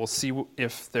 We'll see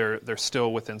if they're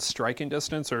still within striking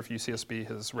distance or if UCSB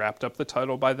has wrapped up the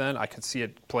title by then. I could see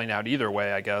it playing out either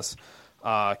way, I guess,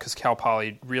 because Cal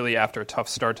Poly really, after a tough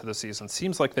start to the season,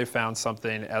 seems like they found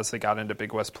something as they got into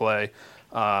Big West play.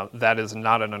 That is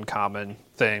not an uncommon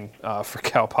thing for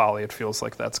Cal Poly. It feels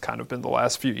like that's kind of been the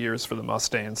last few years for the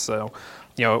Mustangs. So,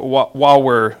 while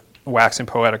we're waxing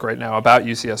poetic right now about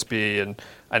UCSB, and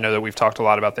I know that we've talked a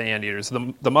lot about the Anteaters,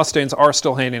 the Mustangs are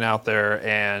still hanging out there,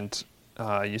 and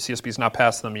UCSB's not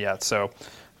past them yet. So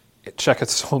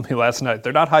Checketts told me last night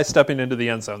they're not high-stepping into the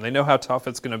end zone. They know how tough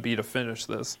it's going to be to finish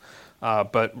this.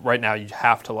 But right now you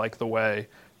have to like the way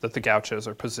that the Gauchos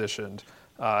are positioned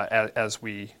as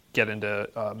we get into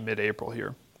mid-April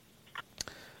here.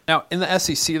 Now, in the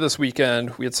SEC this weekend,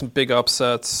 we had some big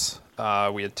upsets.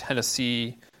 We had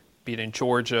Tennessee beating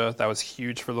Georgia. That was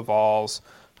huge for the Vols.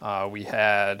 We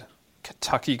had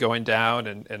Kentucky going down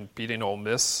and beating Ole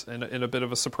Miss in a bit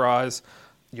of a surprise.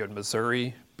 You had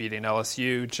Missouri beating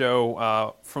LSU.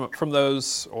 Joe, from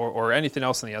those or anything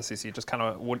else in the SEC, just kind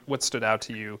of what stood out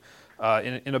to you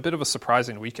in a bit of a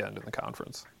surprising weekend in the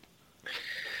conference?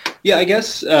 Yeah, I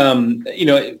guess, I've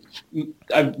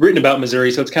written about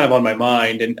Missouri, so it's kind of on my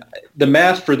mind. And the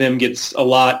math for them gets a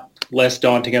lot less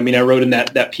daunting. I mean, I wrote in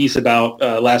that piece about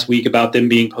last week about them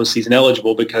being postseason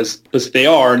eligible because they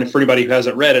are. And for anybody who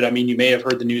hasn't read it, I mean, you may have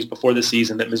heard the news before the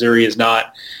season that Missouri is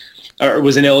not or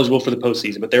was ineligible for the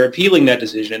postseason, but they're appealing that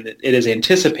decision. It is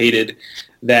anticipated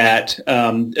that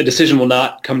a decision will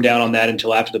not come down on that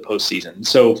until after the postseason.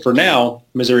 So for now,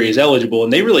 Missouri is eligible,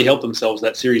 and they really helped themselves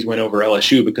that series win over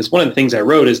LSU because one of the things I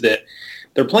wrote is that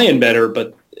they're playing better,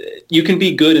 but you can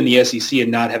be good in the SEC and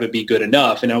not have it be good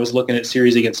enough. And I was looking at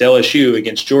series against LSU,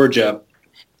 against Georgia,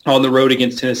 on the road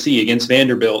against Tennessee, against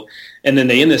Vanderbilt, and then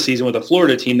they end the season with a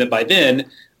Florida team that by then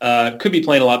could be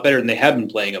playing a lot better than they have been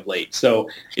playing of late. So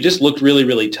it just looked really,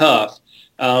 really tough.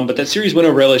 But that series win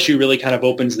over LSU really kind of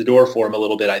opens the door for them a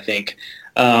little bit, I think.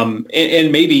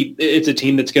 And maybe it's a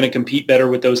team that's going to compete better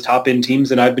with those top-end teams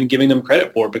than I've been giving them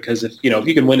credit for because if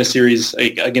you can win a series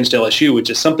against LSU, which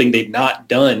is something they've not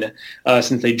done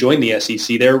since they joined the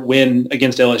SEC, their win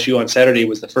against LSU on Saturday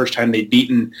was the first time they'd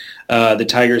beaten the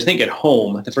Tigers, I think at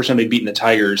home, the first time they'd beaten the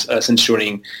Tigers since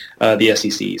joining the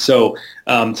SEC. So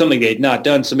something they had not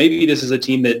done. So maybe this is a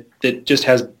team that just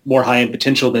has more high-end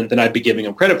potential than I'd be giving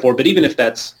them credit for. But even if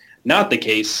that's not the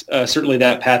case, certainly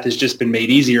that path has just been made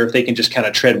easier. If they can just kind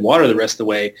of tread water the rest of the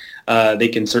way, they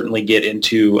can certainly get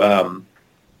into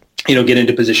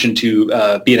position to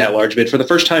be an at-large bid for the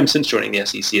first time since joining the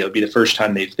SEC. It would be the first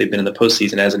time they've been in the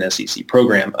postseason as an SEC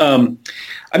program. I'm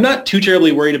not too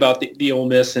terribly worried about the Ole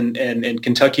Miss and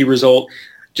Kentucky result,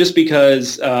 just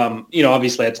because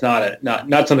obviously it's not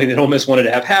something that Ole Miss wanted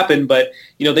to have happen, but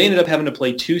they ended up having to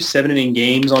play 2 7-inning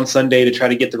games on Sunday to try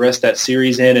to get the rest of that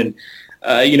series in, and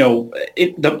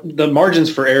the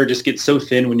margins for error just get so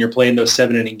thin when you're playing those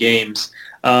 7-inning games,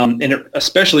 and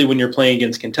especially when you're playing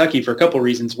against Kentucky for a couple of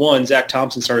reasons. One, Zach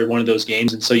Thompson started one of those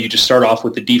games, and so you just start off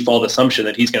with the default assumption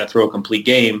that he's going to throw a complete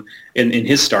game in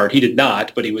his start. He did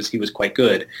not, but he was quite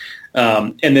good.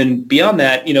 And then beyond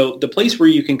that, the place where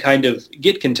you can kind of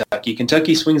get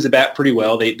Kentucky swings the bat pretty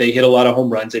well. They hit a lot of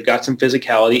home runs. They've got some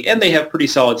physicality, and they have pretty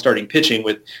solid starting pitching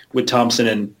with Thompson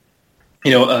and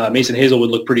Mason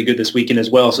Hazelwood looked pretty good this weekend as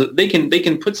well. So they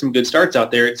can put some good starts out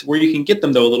there. It's where you can get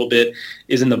them, though, a little bit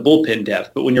is in the bullpen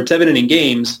depth. But when you're 7-inning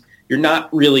games, you're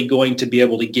not really going to be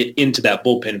able to get into that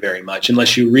bullpen very much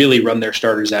unless you really run their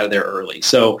starters out of there early.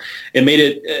 So it made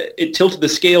it tilted the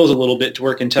scales a little bit to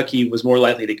where Kentucky was more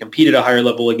likely to compete at a higher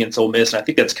level against Ole Miss, and I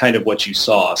think that's kind of what you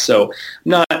saw. So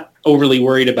I'm not overly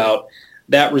worried about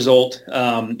that result,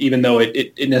 even though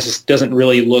it doesn't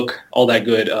really look all that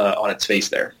good on its face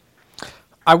there.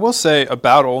 I will say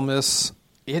about Ole Miss,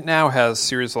 it now has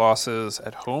series losses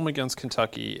at home against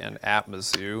Kentucky and at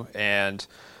Mizzou, and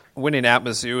winning at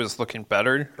Mizzou is looking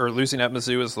better, or losing at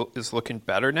Mizzou is looking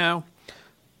better now,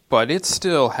 but it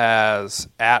still has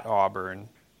at Auburn,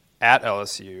 at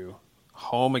LSU,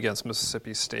 home against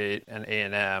Mississippi State and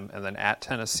A&M, and then at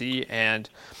Tennessee, and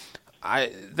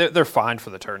they're fine for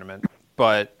the tournament,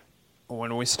 but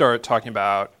when we start talking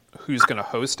about who's going to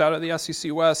host out of the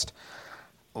SEC West,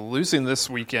 losing this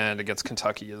weekend against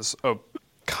Kentucky is a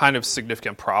kind of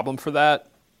significant problem for that.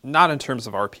 Not in terms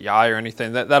of RPI or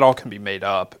anything. That all can be made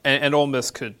up. And Ole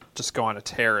Miss could just go on a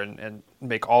tear and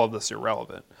make all of this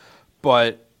irrelevant.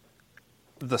 But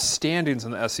the standings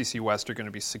in the SEC West are going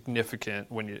to be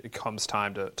significant when it comes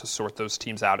time to sort those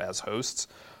teams out as hosts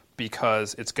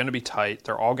because it's going to be tight.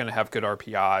 They're all going to have good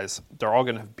RPIs. They're all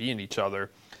going to be in each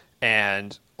other.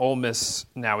 And Ole Miss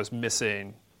now is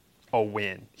missing a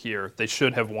win here. They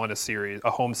should have won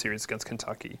a home series against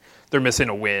Kentucky. They're missing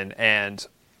a win, and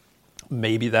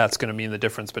maybe that's going to mean the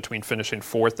difference between finishing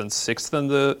 4th and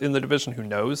 6th in the division. Who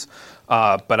knows?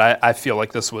 But I feel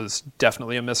like this was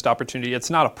definitely a missed opportunity. It's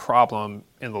not a problem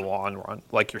in the long run,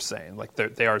 like you're saying. Like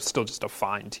they are still just a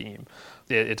fine team.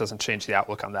 It doesn't change the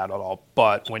outlook on that at all.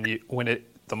 But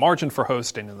the margin for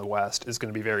hosting in the West is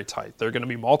going to be very tight. There are going to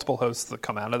be multiple hosts that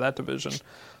come out of that division,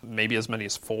 maybe as many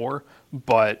as 4,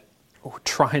 but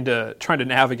trying to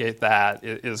navigate that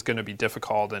is going to be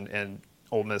difficult, and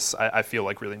Ole Miss, I feel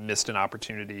like, really missed an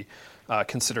opportunity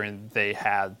considering they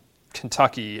had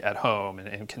Kentucky at home,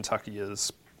 and Kentucky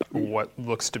is what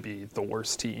looks to be the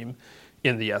worst team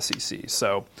in the SEC.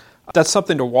 So that's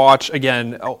something to watch.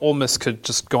 Again, Ole Miss could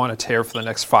just go on a tear for the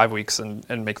next 5 weeks and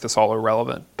make this all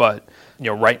irrelevant. But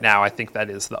right now, I think that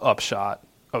is the upshot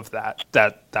of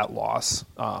that loss.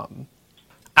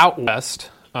 Out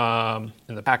west,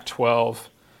 in the Pac-12,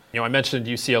 I mentioned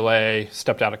UCLA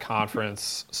stepped out of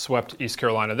conference, swept East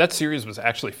Carolina. That series was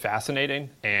actually fascinating,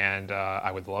 and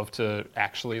I would love to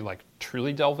actually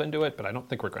truly delve into it, but I don't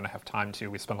think we're going to have time to.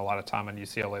 We spent a lot of time on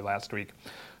UCLA last week.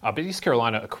 But East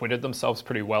Carolina acquitted themselves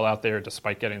pretty well out there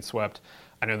despite getting swept.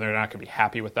 I know they're not going to be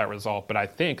happy with that result, but I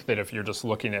think that if you're just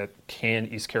looking at can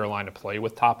East Carolina play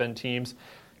with top-end teams,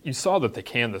 you saw that they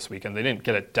can this weekend. They didn't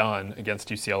get it done against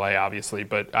UCLA, obviously,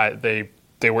 but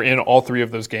they were in all three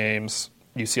of those games.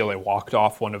 UCLA walked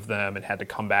off one of them and had to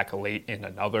come back late in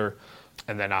another.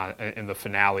 And then in the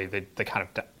finale, they kind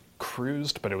of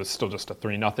cruised, but it was still just a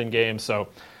 3-0 game. So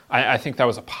I think that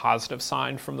was a positive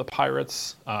sign from the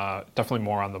Pirates. Definitely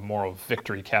more on the moral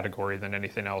victory category than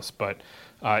anything else. But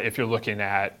if you're looking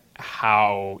at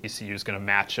how ECU is going to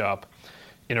match up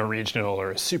in a regional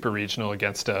or a super regional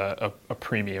against a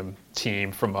premium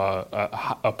team from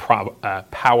a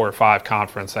Power 5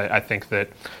 conference, I think that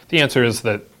the answer is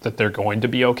that they're going to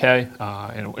be okay,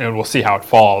 and we'll see how it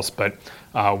falls. But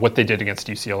what they did against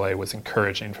UCLA was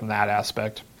encouraging from that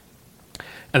aspect.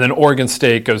 And then Oregon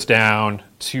State goes down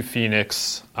to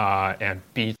Phoenix and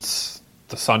beats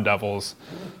the Sun Devils.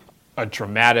 A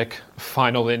dramatic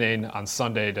final inning on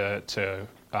Sunday to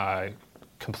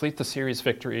complete the series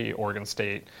victory. Oregon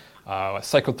State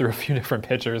cycled through a few different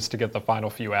pitchers to get the final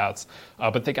few outs,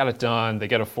 but they got it done. They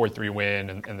get a 4-3 win,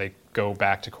 and they go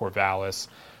back to Corvallis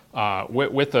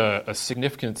with a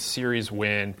significant series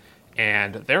win,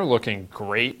 and they're looking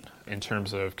great in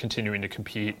terms of continuing to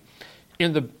compete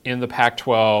in the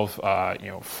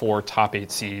Pac-12. 4 top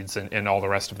 8 seeds and all the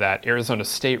rest of that. Arizona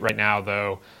State right now,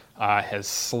 though, has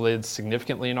slid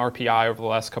significantly in RPI over the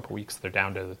last couple weeks. They're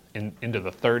down to into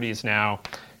the 30s now,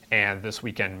 and this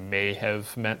weekend may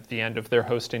have meant the end of their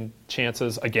hosting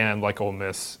chances. Again, like Ole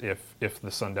Miss, if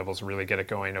the Sun Devils really get it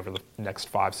going over the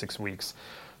next 5-6 weeks,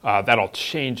 that all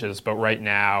changes. But right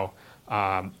now,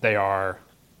 they are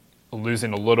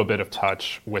losing a little bit of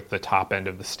touch with the top end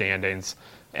of the standings.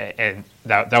 And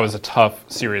that was a tough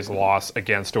series loss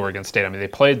against Oregon State. I mean, they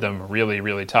played them really,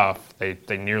 really tough. They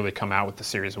nearly come out with the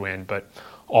series win, but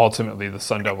ultimately the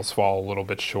Sun Devils fall a little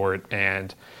bit short,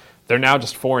 and they're now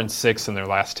just 4-6 in their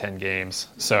last 10 games.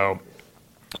 So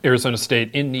Arizona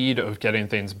State in need of getting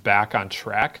things back on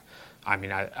track. I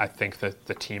mean, I think that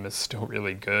the team is still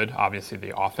really good. Obviously,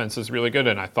 the offense is really good,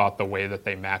 and I thought the way that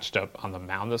they matched up on the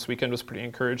mound this weekend was pretty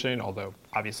encouraging, although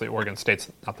obviously Oregon State's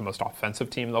not the most offensive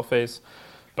team they'll face.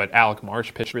 But Alec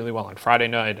Marsh pitched really well on Friday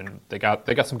night, and they got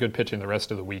some good pitching the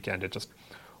rest of the weekend. It just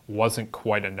wasn't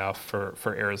quite enough for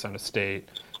Arizona State.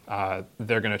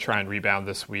 They're going to try and rebound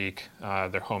this week.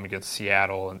 They're home against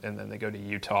Seattle, and then they go to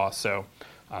Utah. So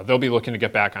they'll be looking to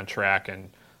get back on track, and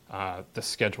the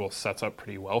schedule sets up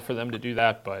pretty well for them to do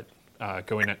that. But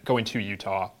going to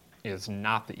Utah is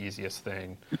not the easiest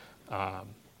thing,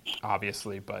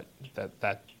 obviously, but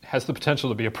that has the potential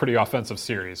to be a pretty offensive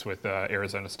series with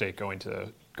Arizona State going to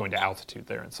altitude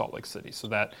there in Salt Lake City. So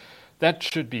that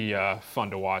should be fun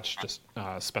to watch. Just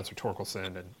Spencer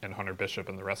Torkelson and Hunter Bishop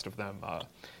and the rest of them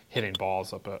hitting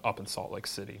balls up in Salt Lake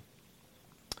City.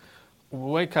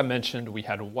 Like I mentioned, we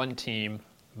had one team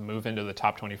move into the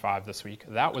top 25 this week.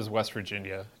 That was West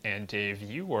Virginia. And Dave,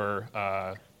 you were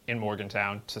in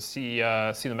Morgantown to see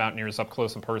the Mountaineers up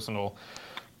close and personal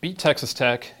beat Texas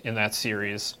Tech in that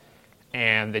series.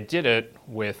 And they did it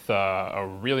with a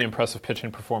really impressive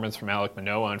pitching performance from Alek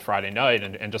Manoah on Friday night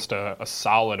and just a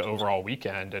solid overall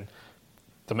weekend. And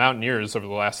the Mountaineers over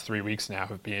the last 3 weeks now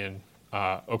have been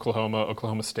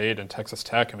Oklahoma State, and Texas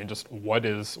Tech. I mean, just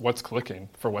what's clicking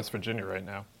for West Virginia right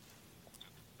now?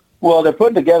 Well, they're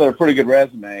putting together a pretty good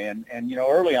resume. And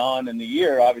early on in the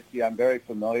year, obviously I'm very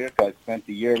familiar because I spent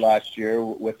the year last year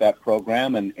with that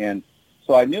program. And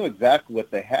so I knew exactly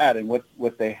what they had. And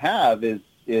what they have is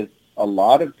a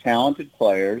lot of talented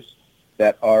players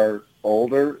that are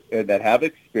older, that have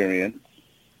experience.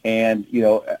 And,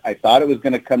 I thought it was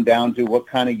going to come down to what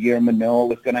kind of year Manoah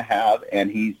was going to have,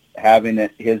 and he's having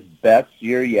his best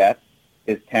year yet.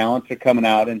 His talents are coming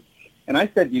out. And I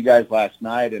said to you guys last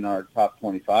night in our top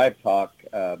 25 talk,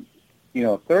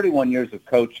 31 years of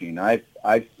coaching,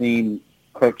 I've seen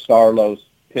Kirk Sarlos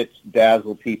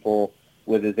dazzle people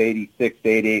with his 86 to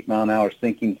 88 mile-an-hour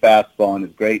sinking fastball and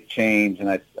his great change. And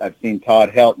I've seen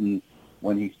Todd Helton,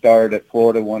 when he started at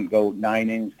Florida, go 9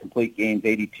 innings, complete games,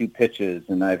 82 pitches.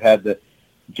 And I've had the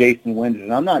Jason Winters.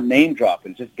 And I'm not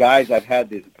name-dropping, just guys I've had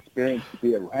the experience to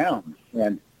be around.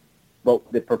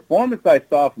 But the performance I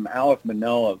saw from Alek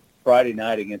Manoah Friday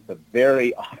night against a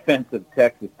very offensive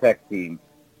Texas Tech team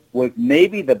was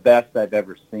maybe the best I've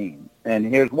ever seen. And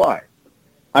here's why.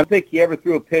 I don't think he ever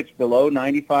threw a pitch below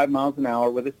 95 miles an hour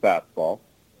with his fastball.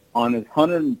 On his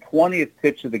 120th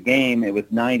pitch of the game, it was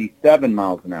 97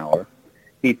 miles an hour.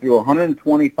 He threw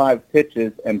 125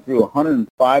 pitches and threw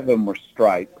 105 of them were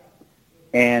strikes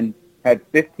and had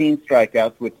 15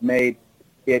 strikeouts, which made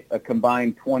it a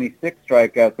combined 26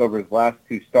 strikeouts over his last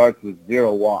two starts with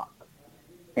 0 walks.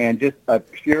 And just a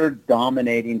pure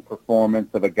dominating performance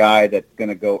of a guy that's going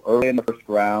to go early in the first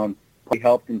round. He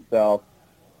helped himself,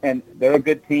 and they're a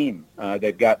good team.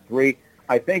 They've got 3.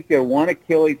 I think their one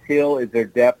Achilles heel is their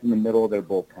depth in the middle of their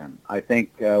bullpen. I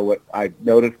think what I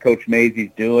noticed Coach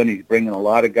Mazey's doing, he's bringing a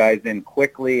lot of guys in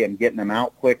quickly and getting them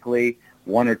out quickly,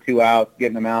 1 or 2 outs,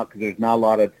 getting them out because there's not a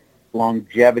lot of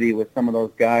longevity with some of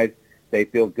those guys. They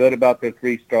feel good about their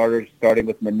 3 starters, starting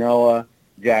with Manoah,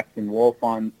 Jackson Wolf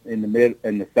in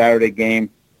the Saturday game,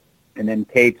 and then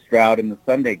Cade Stroud in the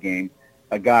Sunday game.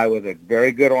 A guy with a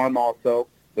very good arm also.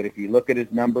 But if you look at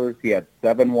his numbers, he had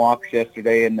 7 walks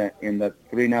yesterday in the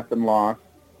 3-0 loss.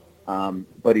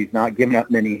 But he's not giving up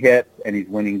many hits, and he's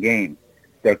winning games.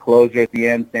 Their closer at the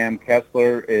end, Sam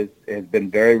Kessler, has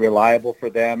been very reliable for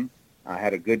them.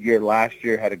 Had a good year last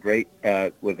year. Had a great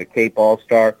was a Cape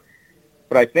All-Star.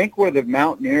 But I think where the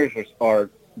Mountaineers are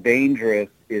dangerous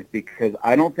is because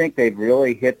I don't think they've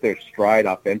really hit their stride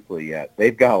offensively yet.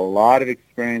 They've got a lot of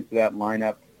experience in that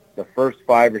lineup. The first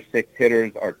 5 or 6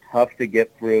 hitters are tough to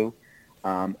get through.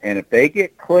 And if they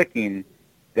get clicking,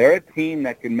 they're a team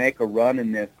that can make a run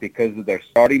in this because of their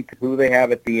starting, who they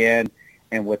have at the end,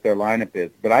 and what their lineup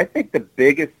is. But I think the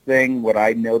biggest thing, what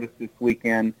I noticed this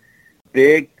weekend,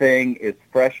 big thing is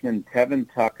freshman Tevin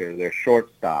Tucker, their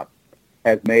shortstop,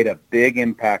 has made a big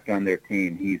impact on their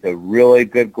team. He's a really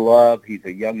good glove. He's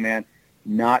a young man,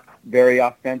 not very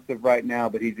offensive right now,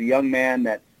 but he's a young man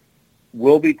that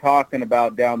we'll be talking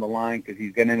about down the line because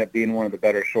he's going to end up being one of the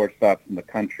better shortstops in the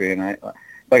country. And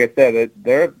like I said,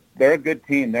 they're a good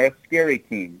team. They're a scary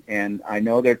team, and I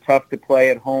know they're tough to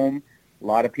play at home. A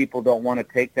lot of people don't want to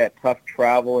take that tough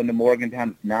travel into Morgantown.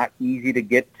 It's not easy to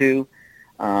get to.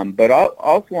 But I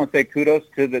also want to say kudos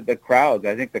to the crowds.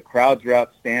 I think the crowds are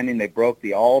outstanding. They broke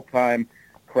the all-time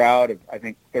crowd of, I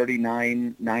think,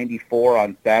 3994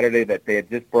 on Saturday, that they had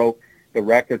just broke the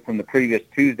record from the previous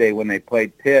Tuesday when they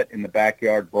played Pitt in the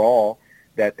backyard brawl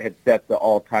that had set the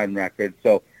all-time record.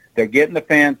 So they're getting the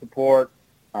fan support.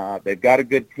 They've got a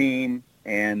good team,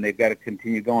 and they've got to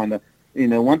continue going.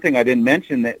 One thing I didn't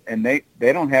mention, that, and they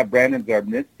don't have Brandon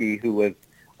Zarbniski, who was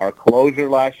our closer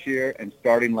last year and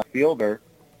starting left fielder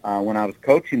when I was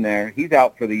coaching there. He's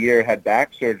out for the year, had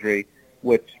back surgery,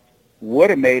 which would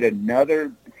have made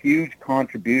another huge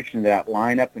contribution to that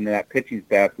lineup and to that pitching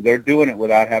staff. So they're doing it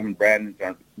without having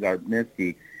Brandon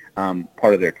Zarbniski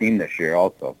part of their team this year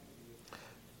also.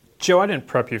 Joe, I didn't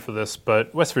prep you for this,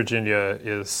 but West Virginia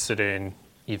is sitting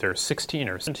either 16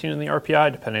 or 17 in the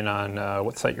RPI, depending on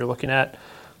what site you're looking at.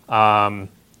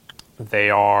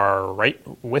 They are right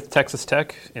with Texas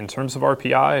Tech in terms of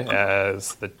RPI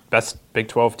as the best Big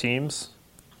 12 teams.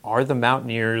 Are the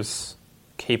Mountaineers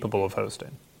capable of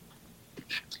hosting?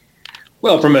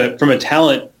 Well, from a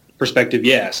talent perspective,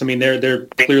 yes. I mean, they're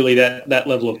clearly that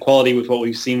level of quality with what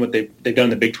we've seen, what they've done in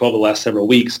the Big 12 the last several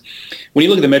weeks. When you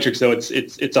look at the metrics, though, it's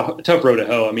a tough road to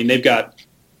hoe. I mean, they've got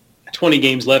 20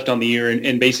 games left on the year,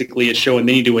 and basically it's showing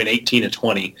they need to win 18 of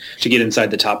 20 to get inside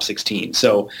the top 16.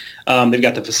 So they've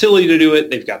got the facility to do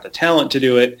it. They've got the talent to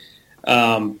do it.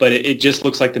 But it just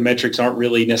looks like the metrics aren't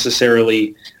really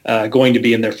necessarily going to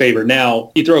be in their favor.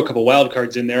 Now, you throw a couple wild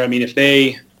cards in there. I mean, if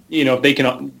they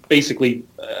can basically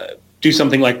do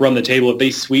something like run the table, if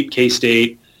they sweep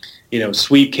K-State,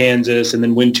 sweep Kansas, and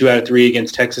then win 2 out of 3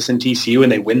 against Texas and TCU,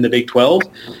 and they win the Big 12,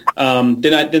 then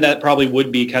that probably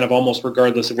would be kind of almost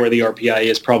regardless of where the RPI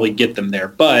is, probably get them there.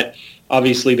 But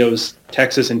obviously those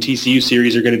Texas and TCU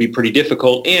series are going to be pretty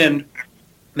difficult, and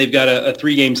they've got a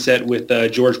 3-game set with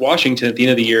George Washington at the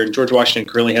end of the year, and George Washington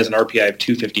currently has an RPI of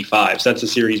 255. So that's a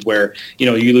series where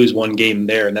you lose one game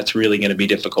there, and that's really going to be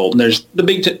difficult. And there's the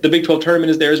Big 12 tournament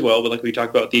is there as well, but like we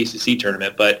talked about the ACC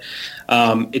tournament. But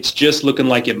it's just looking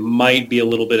like it might be a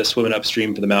little bit of swimming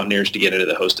upstream for the Mountaineers to get into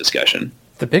the host discussion.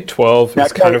 The Big 12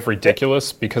 is kind of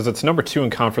ridiculous because it's number 2 in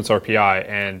conference RPI,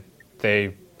 and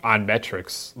they, on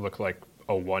metrics, look like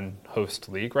a one-host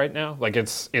league right now. Like,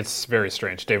 it's very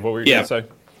strange. Dave, what were you going to say?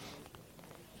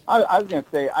 I was going to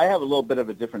say I have a little bit of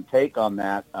a different take on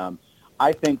that.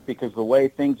 I think because the way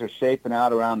things are shaping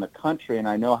out around the country, and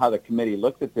I know how the committee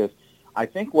looked at this, I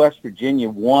think West Virginia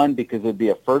won because it would be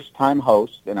a first-time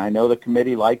host, and I know the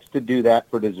committee likes to do that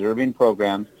for deserving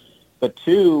programs, but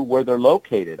 2, where they're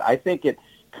located. I think it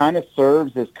kind of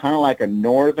serves as kind of like a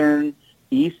northeastern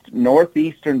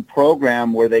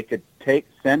program where they could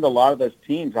send a lot of those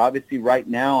teams. Obviously, right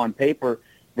now on paper,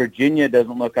 Virginia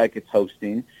doesn't look like it's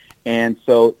hosting. And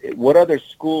so what other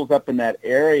schools up in that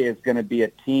area is going to be a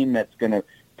team that's going to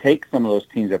take some of those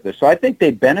teams up there? So I think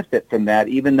they benefit from that,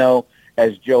 even though,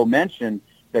 as Joe mentioned,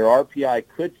 their RPI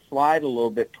could slide a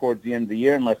little bit towards the end of the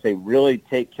year unless they really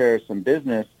take care of some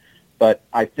business. But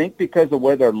I think because of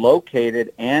where they're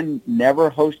located and never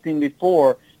hosting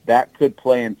before, that could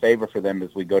play in favor for them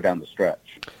as we go down the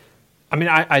stretch. I mean,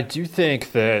 I do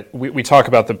think that we talk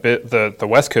about the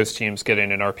West Coast teams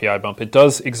getting an RPI bump. It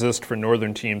does exist for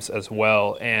Northern teams as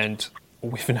well, and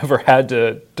we've never had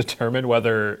to determine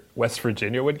whether West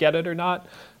Virginia would get it or not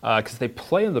because they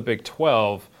play in the Big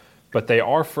 12, but they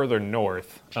are further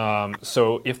north.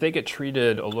 So if they get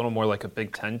treated a little more like a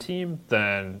Big 10 team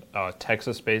than a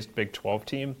Texas-based Big 12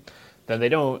 team, then they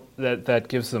don't. That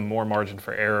gives them more margin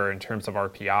for error in terms of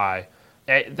RPI.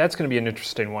 That's going to be an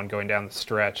interesting one going down the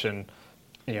stretch, and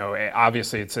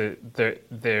obviously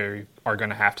they are going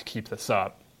to have to keep this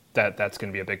up. That's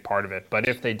going to be a big part of it. But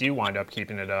if they do wind up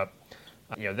keeping it up,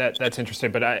 that's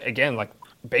interesting. But again, like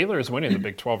Baylor is winning the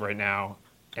Big 12 right now,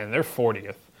 and they're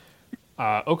 40th.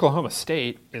 Oklahoma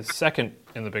State is second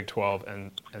in the Big 12,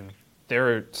 and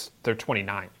they're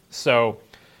 29th. So,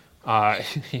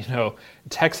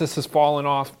 Texas has fallen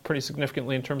off pretty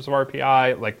significantly in terms of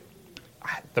RPI. Like,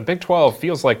 the Big 12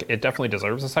 feels like it definitely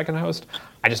deserves a second host.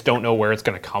 I just don't know where it's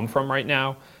going to come from right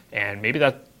now, and maybe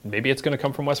it's going to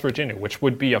come from West Virginia, which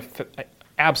would be a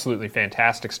absolutely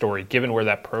fantastic story given where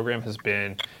that program has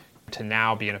been to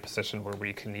now be in a position where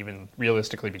we can even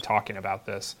realistically be talking about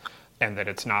this, and that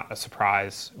it's not a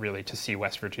surprise really to see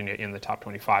West Virginia in the top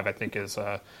 25. I think is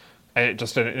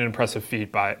just an impressive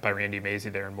feat by Randy Mazey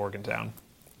there in Morgantown.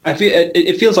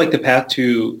 It feels like the path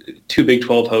to Big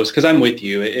 12 hosts, because I'm with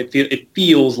you. It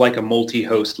feels like a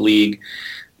multi-host league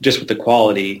just with the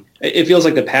quality. It feels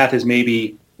like the path is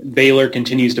maybe Baylor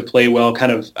continues to play well,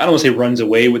 kind of, I don't want to say runs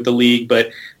away with the league,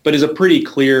 but is a pretty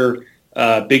clear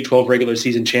Big 12 regular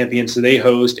season champion, so they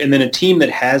host. And then a team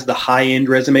that has the high-end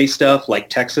resume stuff, like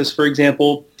Texas, for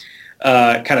example,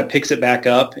 kind of picks it back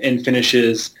up and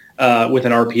finishes with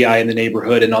an RPI in the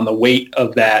neighborhood, and on the weight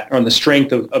of that, or on the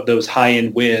strength of those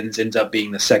high-end wins, ends up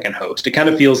being the second host. It kind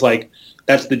of feels like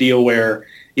that's the deal where,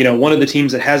 one of the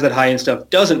teams that has that high-end stuff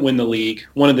doesn't win the league.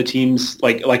 One of the teams,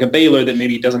 like a Baylor that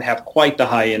maybe doesn't have quite the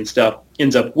high-end stuff,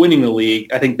 ends up winning the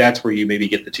league. I think that's where you maybe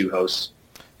get the two hosts.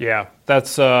 Yeah,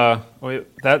 that's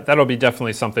that'll be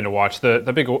definitely something to watch.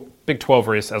 The Big 12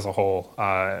 race as a whole,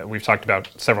 we've talked about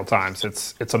several times.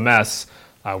 It's a mess.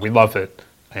 We love it.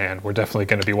 And we're definitely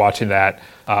going to be watching that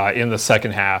in the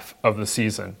second half of the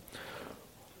season.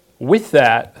 With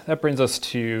that brings us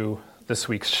to this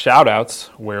week's shout-outs,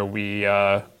 where we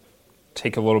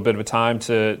take a little bit of a time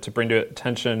to bring to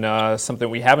attention something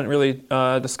we haven't really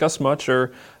discussed much,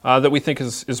 or that we think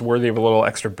is worthy of a little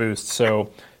extra boost.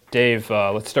 So, Dave,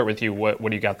 let's start with you. What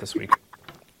do you got this week?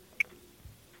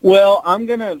 Well, I'm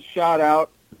going to shout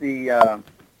out the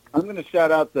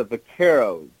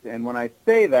Vaqueros, and when I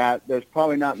say that, there's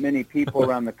probably not many people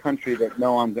around the country that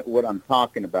know what I'm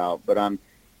talking about, but I'm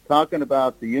talking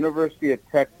about the University of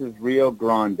Texas Rio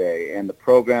Grande and the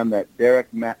program that Derek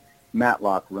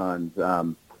Matlock runs.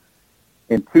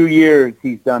 In 2 years,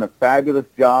 he's done a fabulous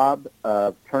job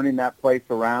of turning that place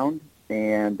around,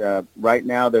 and right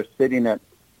now they're sitting at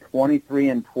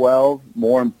 23-12.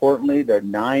 More importantly, they're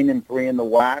 9-3 in the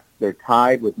WAC. They're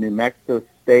tied with New Mexico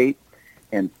State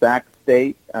and Sac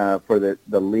State for the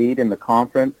lead in the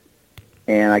conference.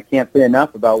 And I can't say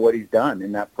enough about what he's done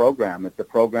in that program. It's a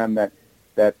program that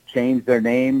changed their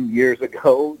name years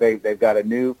ago. They've got a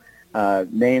new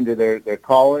name to their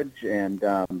college, and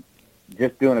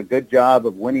just doing a good job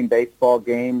of winning baseball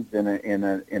games in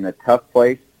a tough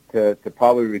place to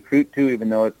probably recruit to, even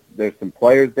though there's some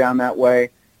players down that way.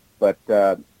 But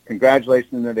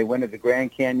congratulations that they went to the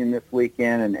Grand Canyon this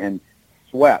weekend and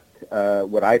swept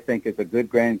what I think is a good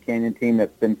Grand Canyon team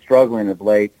that's been struggling of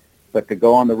late. But to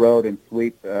go on the road and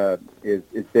sweep is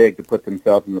big to put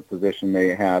themselves in the position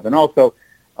they have. And also,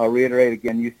 I'll reiterate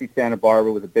again, UC Santa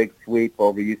Barbara with a big sweep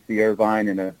over UC Irvine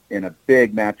in a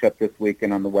big matchup this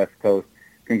weekend on the West Coast.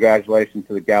 Congratulations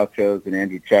to the Gauchos and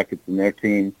Andy Checketts and their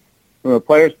team. From a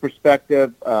player's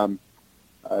perspective,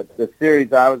 the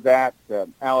series I was at,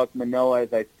 Alec Manoah,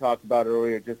 as I talked about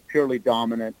earlier, just purely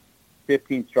dominant.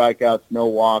 15 strikeouts, no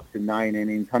walks in 9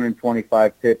 innings,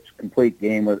 125-pitch complete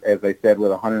game, as I said,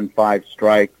 with 105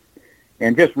 strikes,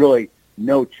 and just really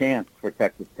no chance for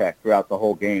Texas Tech throughout the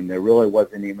whole game. There really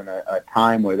wasn't even a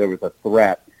time where there was a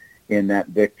threat in that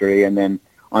victory. And then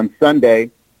on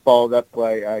Sunday, followed up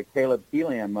by Caleb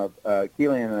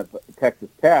Keelan of Texas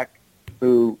Tech,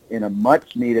 who in a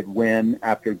much-needed win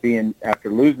after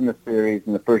losing the series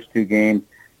in the first two games,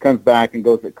 comes back and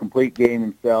goes a complete game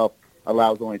himself,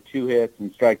 allows only 2 hits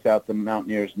and strikes out the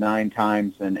Mountaineers 9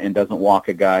 times and doesn't walk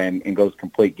a guy and goes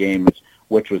complete game,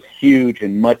 which was huge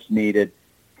and much needed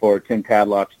for Tim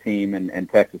Tadlock's team and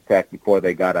Texas Tech before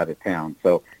they got out of town.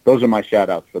 So those are my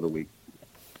shout-outs for the week.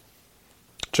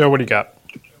 Joe, what do you got?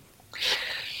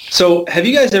 So have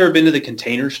you guys ever been to the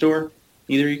Container Store?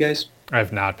 Either of you guys? I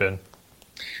have not been.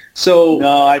 So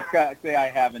no, I'd say I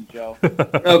haven't, Joe.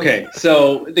 Okay,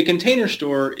 so the Container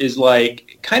Store is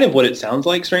like kind of what it sounds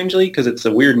like, strangely, because it's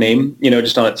a weird name,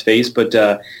 just on its face. But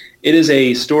it is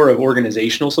a store of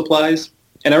organizational supplies.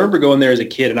 And I remember going there as a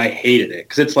kid, and I hated it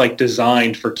because it's like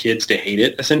designed for kids to hate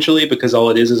it, essentially, because all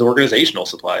it is organizational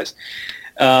supplies.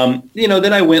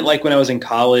 Then I went like when I was in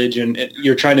college, and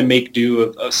you're trying to make do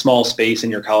of a small space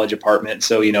in your college apartment.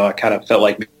 So, I kind of felt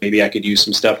like maybe I could use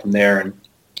some stuff from there.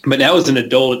 But now as an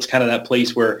adult, it's kind of that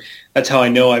place where that's how I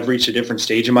know I've reached a different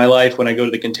stage in my life when I go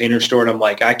to the Container Store and I'm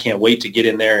like, I can't wait to get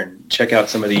in there and check out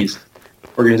some of these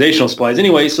organizational supplies.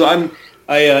 Anyway, so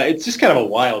it's just kind of a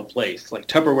wild place, like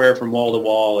Tupperware from wall to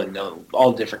wall and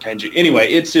all different kinds of. Anyway,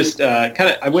 it's just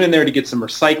I went in there to get some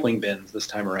recycling bins this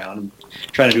time around. I'm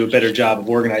trying to do a better job of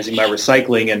organizing my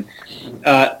recycling,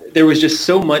 and there was just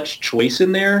so much choice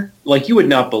in there. Like you would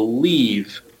not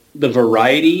believe the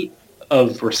variety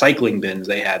of recycling bins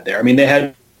they had there. I mean, they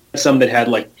had some that had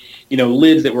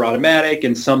lids that were automatic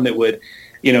and some that would,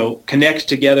 connect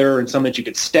together and some that you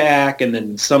could stack and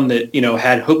then some that,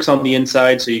 had hooks on the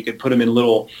inside so you could put them in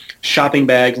little shopping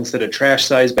bags instead of trash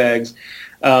size bags.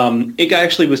 It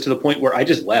actually was to the point where I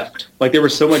just left. Like there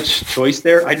was so much choice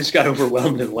there. I just got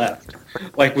overwhelmed and left,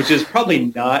 which is probably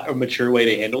not a mature way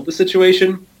to handle the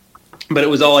situation. But it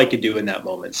was all I could do in that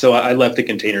moment. So I left the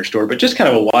Container Store, but just kind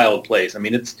of a wild place. I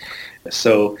mean,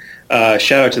 shout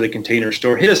out to the Container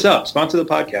Store. Hit us up. Sponsor the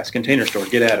podcast, Container Store.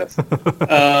 Get at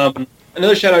us.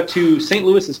 Another shout out to St.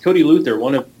 Louis's Cody Luther,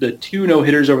 one of the 2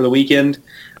 no-hitters over the weekend.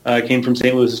 Came from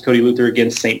St. Louis's Cody Luther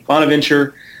against St.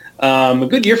 Bonaventure. A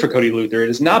good year for Cody Luther. It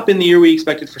has not been the year we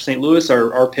expected for St. Louis,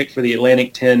 our pick for the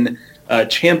Atlantic 10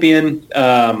 champion.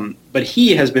 But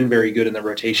he has been very good in the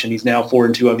rotation. He's now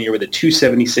 4-2 on the year with a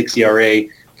 2.76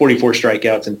 ERA, 44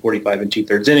 strikeouts, and 45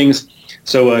 2/3 innings.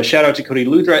 So shout out to Cody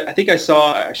Luther. I think I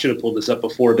should have pulled this up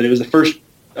before, but it was the first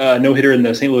no-hitter in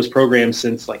the St. Louis program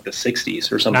since like the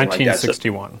 60s or something like that.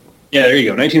 1961. Yeah, there you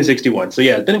go, 1961. So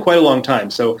yeah, it's been quite a long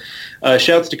time. So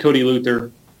shouts to Cody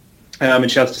Luther.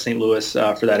 And shouts to St. Louis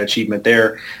for that achievement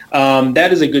there.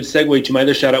 That is a good segue to my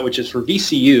other shout out, which is for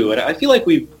VCU. And I feel like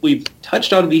we've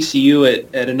touched on VCU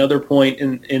at another point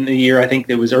in the year. I think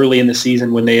it was early in the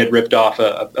season when they had ripped off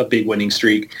a big winning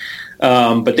streak.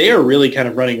 But they are really kind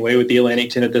of running away with the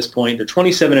Atlantic 10 at this point. They're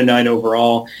 27-9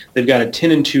 overall. They've got a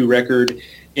 10-2 record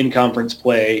in conference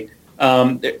play.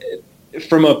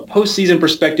 From a postseason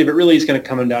perspective, it really is going to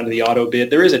come down to the auto bid.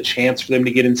 There is a chance for them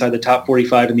to get inside the top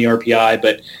 45 in the RPI,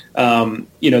 but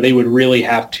they would really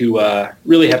have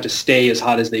to stay as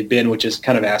hot as they've been, which is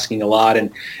kind of asking a lot. And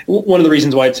one of the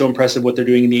reasons why it's so impressive what they're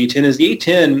doing in the A10 is the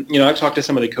A10. I've talked to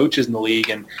some of the coaches in the league,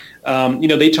 and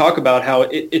they talk about how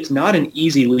it's not an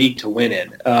easy league to win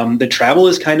in. The travel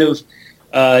is kind of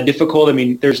difficult. I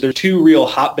mean, there's 2 real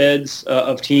hotbeds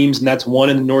of teams, and that's one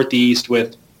in the Northeast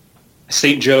with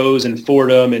St. Joe's and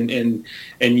Fordham and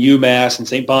UMass and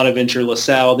St. Bonaventure,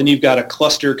 LaSalle. Then you've got a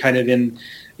cluster kind of in,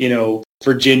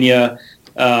 Virginia,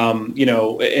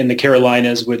 in the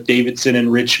Carolinas with Davidson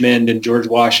and Richmond and George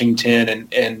Washington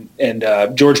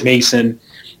and George Mason.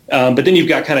 But then you've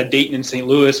got kind of Dayton and St.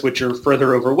 Louis, which are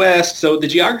further over west. So the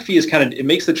geography is it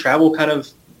makes the travel kind of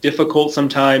difficult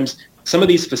sometimes. Some of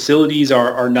these facilities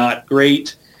are not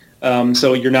great.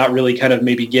 So you're not really kind of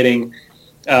maybe getting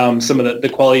some of the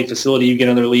quality facility you get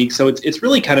in other leagues. So it's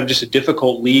really kind of just a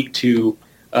difficult league to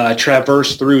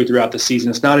traverse throughout the season.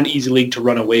 It's not an easy league to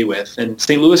run away with. And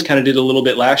St. Louis kind of did a little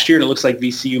bit last year, and it looks like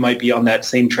VCU might be on that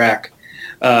same track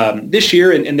this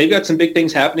year. And they've got some big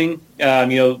things happening.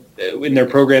 In their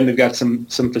program, they've got some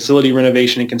facility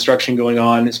renovation and construction going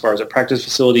on as far as a practice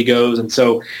facility goes. And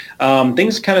so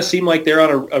things kind of seem like they're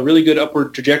on a really good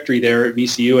upward trajectory there at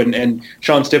VCU. And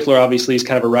Sean Stifler obviously is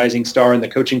kind of a rising star in the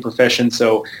coaching profession.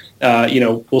 So,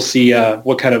 we'll see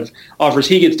what kind of offers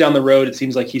he gets down the road. It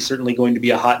seems like he's certainly going to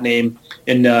be a hot name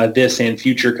in this and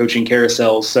future coaching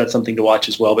carousels. So that's something to watch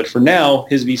as well. But for now,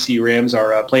 his VCU Rams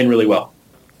are playing really well.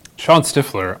 Sean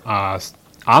Stifler,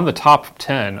 on the top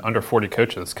 10 under 40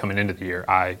 coaches coming into the year.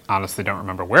 I honestly don't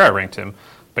remember where I ranked him,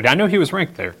 but I know he was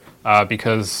ranked there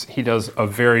because he does a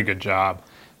very good job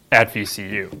at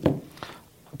VCU.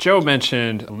 Joe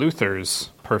mentioned Luther's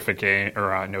perfect game,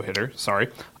 or no-hitter, sorry.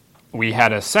 We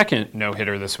had a second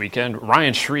no-hitter this weekend.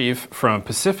 Ryan Shreve from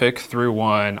Pacific threw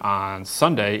one on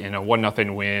Sunday in a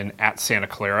 1-0 win at Santa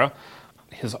Clara.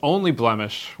 His only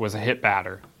blemish was a hit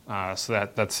batter, so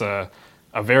that's a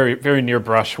very, very near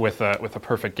brush with a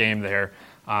perfect game there.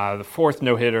 The fourth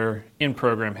no-hitter in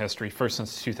program history, first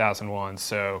since 2001.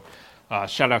 So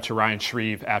shout out to Ryan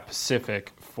Shreve at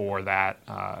Pacific for that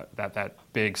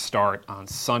big start on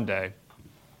Sunday.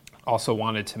 Also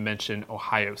wanted to mention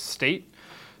Ohio State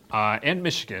and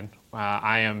Michigan.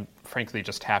 I am frankly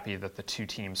just happy that the two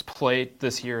teams played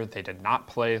this year. They did not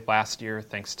play last year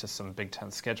thanks to some Big Ten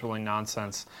scheduling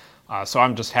nonsense. So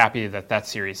I'm just happy that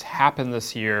series happened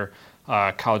this year.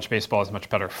 College baseball is much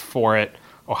better for it.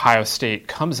 Ohio State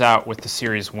comes out with the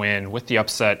series win with the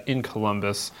upset in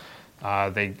Columbus.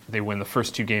 They win the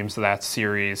first two games of that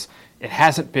series. It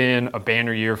hasn't been a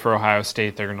banner year for Ohio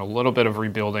State. They're in a little bit of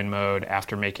rebuilding mode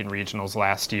after making regionals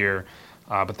last year.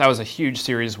 But that was a huge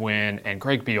series win, and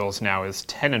Greg Beals now is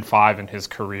 10-5 in his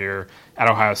career at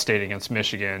Ohio State against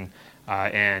Michigan.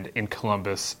 And in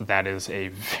Columbus, that is a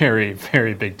very,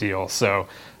 very big deal. So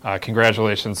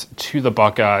congratulations to the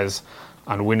Buckeyes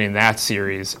on winning that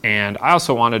series. And I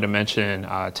also wanted to mention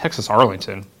Texas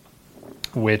Arlington,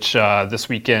 which this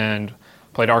weekend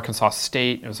played Arkansas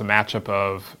State. It was a matchup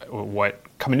of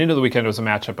coming into the weekend, it was a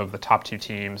matchup of the top two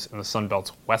teams in the Sun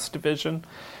Belt's West Division.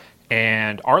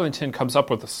 And Arlington comes up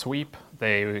with a sweep.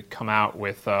 They come out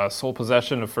with sole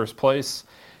possession of first place.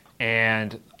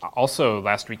 And also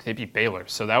last week they beat Baylor.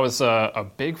 So that was a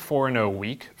big 4-0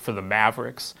 week for the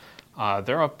Mavericks.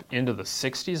 They're up into the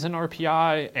 60s in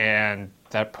RPI, and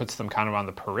that puts them kind of on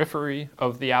the periphery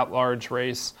of the at-large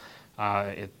race.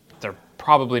 They're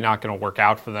probably not going to work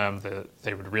out for them.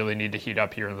 They would really need to heat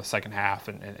up here in the second half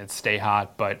and stay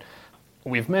hot. But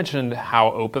we've mentioned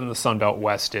how open the Sun Belt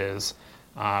West is.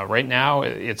 Right now,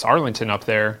 it's Arlington up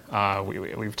there.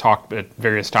 We've talked at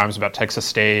various times about Texas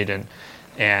State and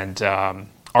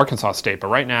Arkansas State, but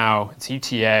right now it's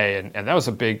UTA, and that was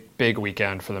a big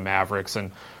weekend for the Mavericks,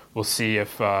 and we'll see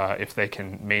if they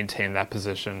can maintain that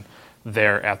position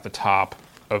there at the top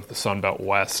of the Sun Belt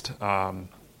West.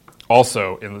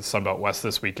 Also in the Sun Belt West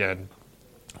this weekend,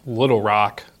 Little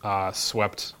Rock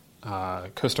swept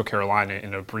Coastal Carolina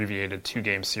in an abbreviated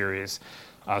 2-game series.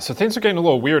 So things are getting a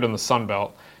little weird in the Sun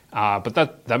Belt, but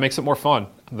that makes it more fun.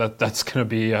 That's going to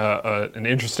be an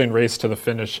interesting race to the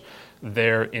finish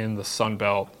there in the Sun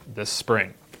Belt this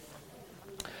spring.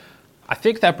 I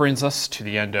think that brings us to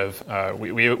the end of,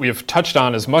 we have touched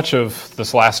on as much of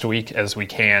this last week as we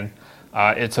can.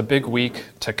 It's a big week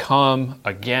to come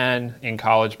again in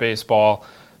college baseball,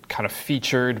 kind of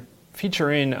featuring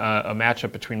a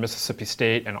matchup between Mississippi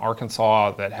State and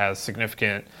Arkansas that has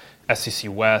significant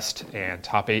SEC West and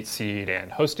top 8 seed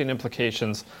and hosting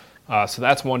implications. So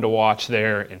that's one to watch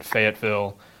there in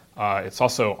Fayetteville. It's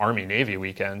also Army-Navy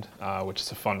weekend, which is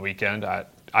a fun weekend.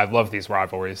 I love these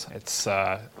rivalries. It's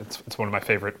one of my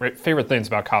favorite things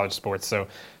about college sports. So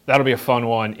that'll be a fun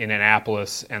one in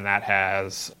Annapolis, and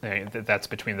that's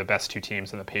between the best two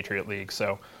teams in the Patriot League.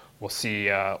 So we'll see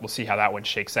how that one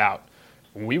shakes out.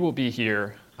 We will be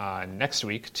here next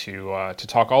week to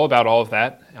talk all about all of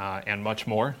that and much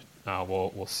more.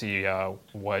 We'll see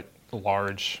what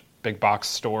large big box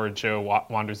store Joe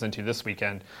wanders into this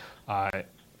weekend. I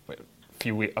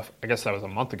guess that was a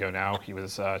month ago now. He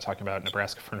was talking about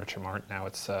Nebraska Furniture Mart. Now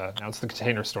it's the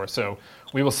Container Store. So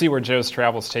we will see where Joe's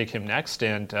travels take him next,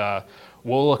 and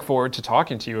we'll look forward to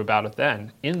talking to you about it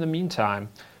then. In the meantime,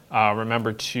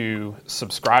 remember to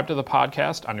subscribe to the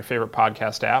podcast on your favorite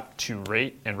podcast app, to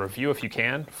rate and review if you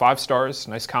can. 5 stars,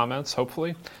 nice comments,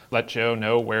 hopefully. Let Joe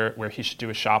know where he should do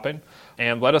his shopping.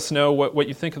 And let us know what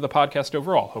you think of the podcast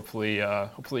overall. Hopefully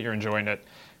you're enjoying it,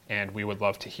 and we would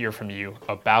love to hear from you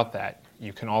about that.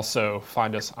 You can also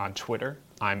find us on Twitter.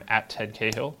 I'm at Ted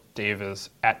Cahill. Dave is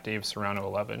at Dave Serrano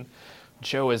 11.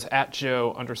 Joe is at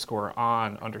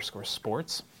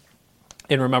Joe_on_sports.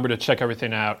 And remember to check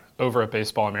everything out over at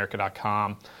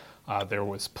baseballamerica.com. There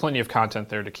was plenty of content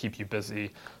there to keep you busy,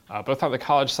 both on the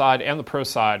college side and the pro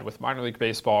side, with minor league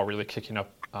baseball really kicking up.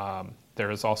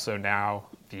 There is also now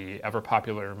the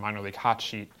ever-popular minor league hot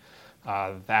sheet.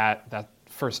 That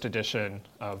first edition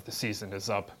of the season is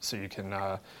up, so you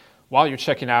can, while you're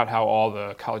checking out how all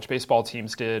the college baseball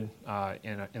teams did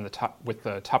in the top with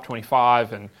the top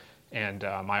 25 and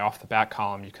my off the bat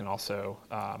column, you can also,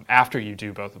 after you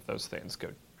do both of those things, go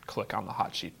click on the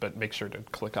hot sheet, but make sure to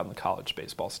click on the college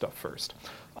baseball stuff first.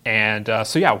 And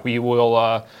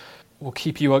we'll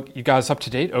keep you guys up to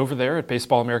date over there at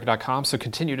baseballamerica.com. So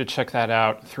continue to check that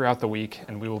out throughout the week,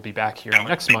 and we will be back here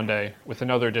next Monday with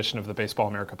another edition of the Baseball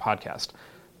America podcast.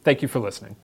 Thank you for listening.